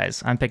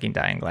surprise, I'm picking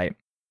Dying Light.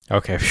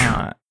 Okay.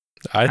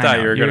 I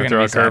thought you were going to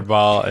throw a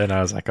curveball, and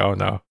I was like, oh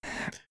no.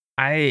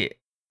 I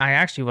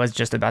actually was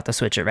just about to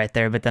switch it right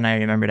there, but then I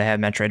remembered I have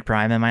Metroid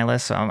Prime in my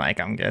list, so I'm like,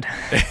 I'm good.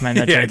 My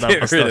Metroid love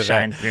will still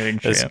shine through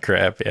and through. That's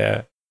crap,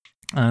 yeah.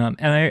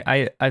 And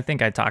I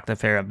think I talked a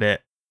fair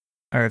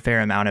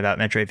amount about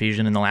Metroid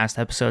Fusion in the last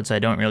episode, so I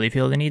don't really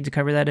feel the need to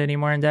cover that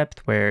anymore in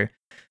depth. Where,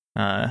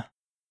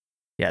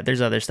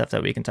 there's other stuff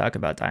that we can talk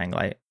about Dying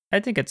Light. I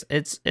think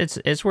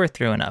it's worth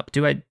throwing up.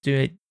 Do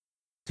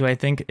I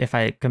think if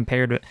I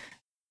compared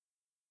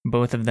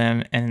both of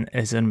them and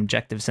as an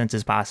objective sense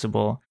as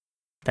possible,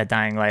 that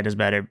Dying Light is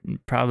better?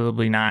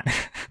 Probably not.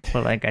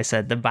 But like I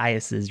said, the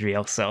bias is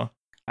real. So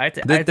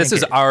this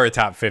is our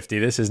top 50.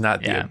 This is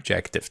not the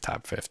objective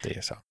top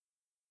 50. So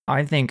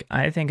I think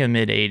a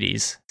mid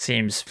 80s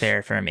seems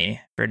fair for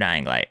me for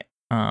Dying Light.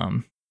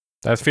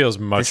 That feels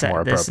much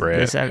more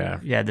appropriate.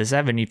 The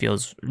 70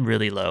 feels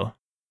really low.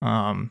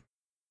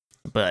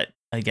 But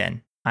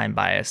again, I'm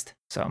biased.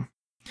 So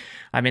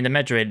I mean, the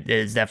Metroid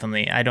is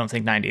definitely, I don't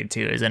think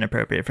 92 is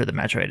inappropriate for the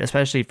Metroid,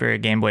 especially for a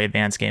Game Boy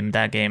Advance game.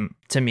 That game,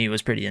 to me,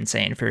 was pretty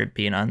insane for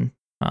being on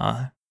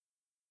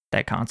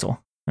that console,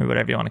 or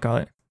whatever you want to call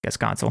it. I guess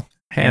console.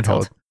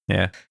 Handheld.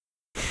 Yeah.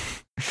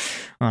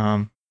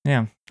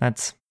 Yeah,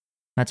 that's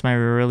my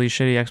really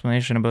shitty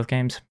explanation of both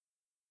games.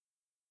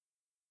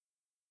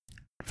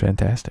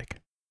 Fantastic.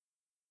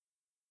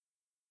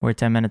 We're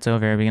 10 minutes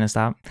over. Are we going to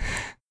stop?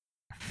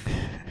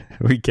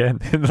 We can,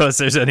 unless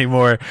there's any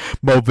more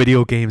Mo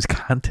Video Games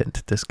content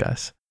to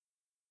discuss.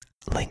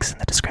 Links in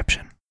the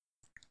description.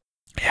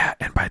 Yeah,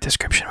 and by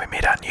description we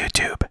mean on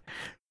YouTube.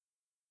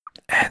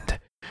 And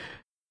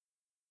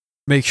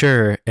make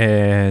sure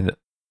and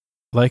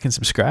like and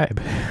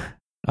subscribe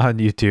on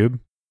YouTube.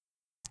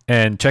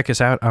 And check us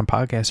out on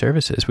podcast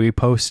services. We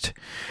post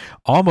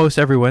almost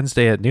every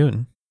Wednesday at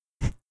noon.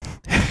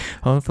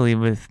 Hopefully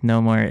with no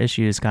more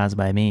issues caused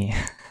by me.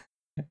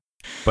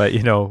 But,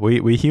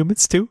 we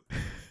humans too.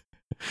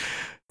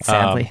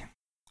 Sadly.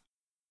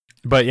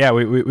 But yeah,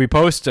 we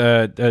post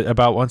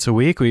about once a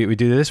week. We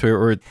do this.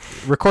 We're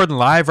recording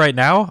live right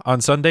now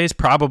on Sundays,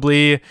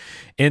 probably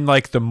in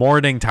like the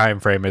morning time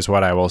frame is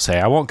what I will say.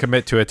 I won't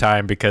commit to a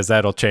time because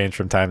that'll change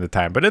from time to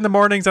time. But in the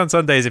mornings on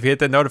Sundays, if you hit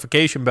the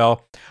notification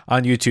bell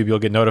on YouTube, you'll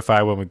get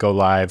notified when we go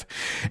live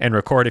and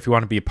record. If you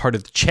want to be a part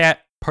of the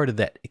chat, part of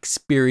that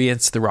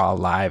experience, the raw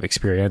live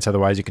experience.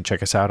 Otherwise, you can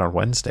check us out on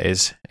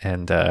Wednesdays.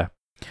 And thank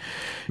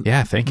you so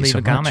much. Leave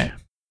a comment.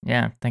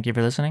 Yeah, thank you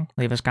for listening.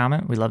 Leave us a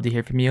comment. We'd love to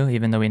hear from you,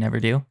 even though we never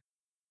do.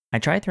 I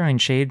try throwing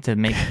shade to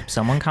make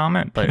someone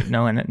comment, but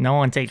no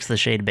one takes the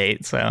shade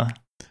bait. So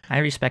I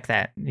respect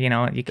that. You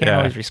can't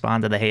always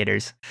respond to the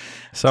haters.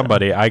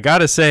 Somebody, I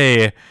gotta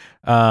say,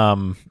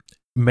 Megusta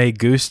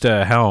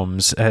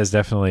Helms has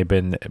definitely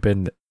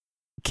been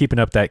keeping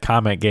up that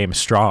comment game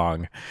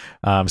strong.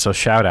 So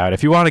shout out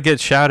if you want to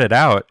get shouted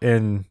out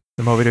in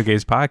the Mo Video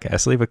Games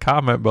podcast. Leave a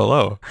comment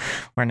below.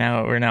 We're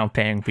now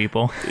paying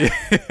people.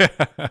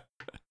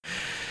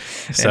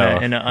 So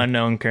in an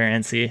unknown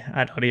currency.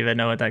 I don't even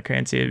know what that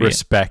currency would be.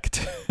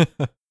 Respect.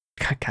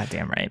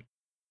 Goddamn right.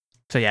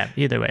 So yeah,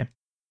 either way,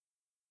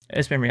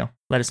 it's been real.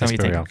 Let us know what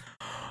you think.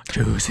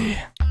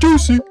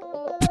 Juicy.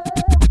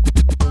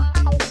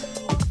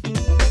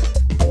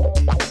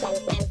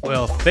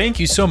 Well, thank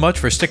you so much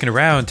for sticking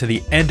around to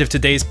the end of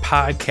today's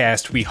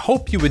podcast. We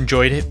hope you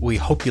enjoyed it. We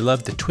hope you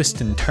loved the twists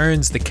and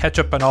turns, the catch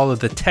up on all of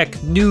the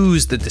tech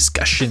news, the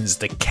discussions,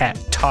 the cat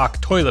talk,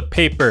 toilet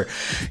paper.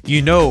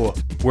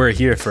 We're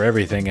here for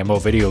everything at Mo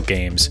Video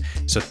Games.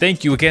 So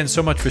thank you again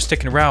so much for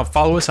sticking around.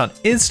 Follow us on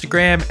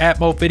Instagram at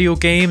Mo Video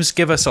Games.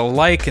 Give us a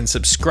like and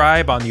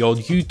subscribe on the old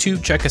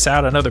YouTube. Check us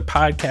out on other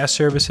podcast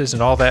services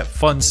and all that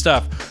fun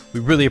stuff. We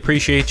really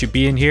appreciate you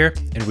being here,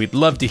 and we'd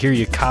love to hear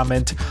you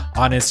comment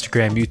on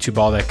Instagram, YouTube,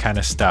 all that kind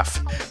of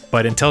stuff.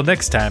 But until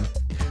next time,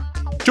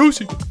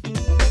 juicy!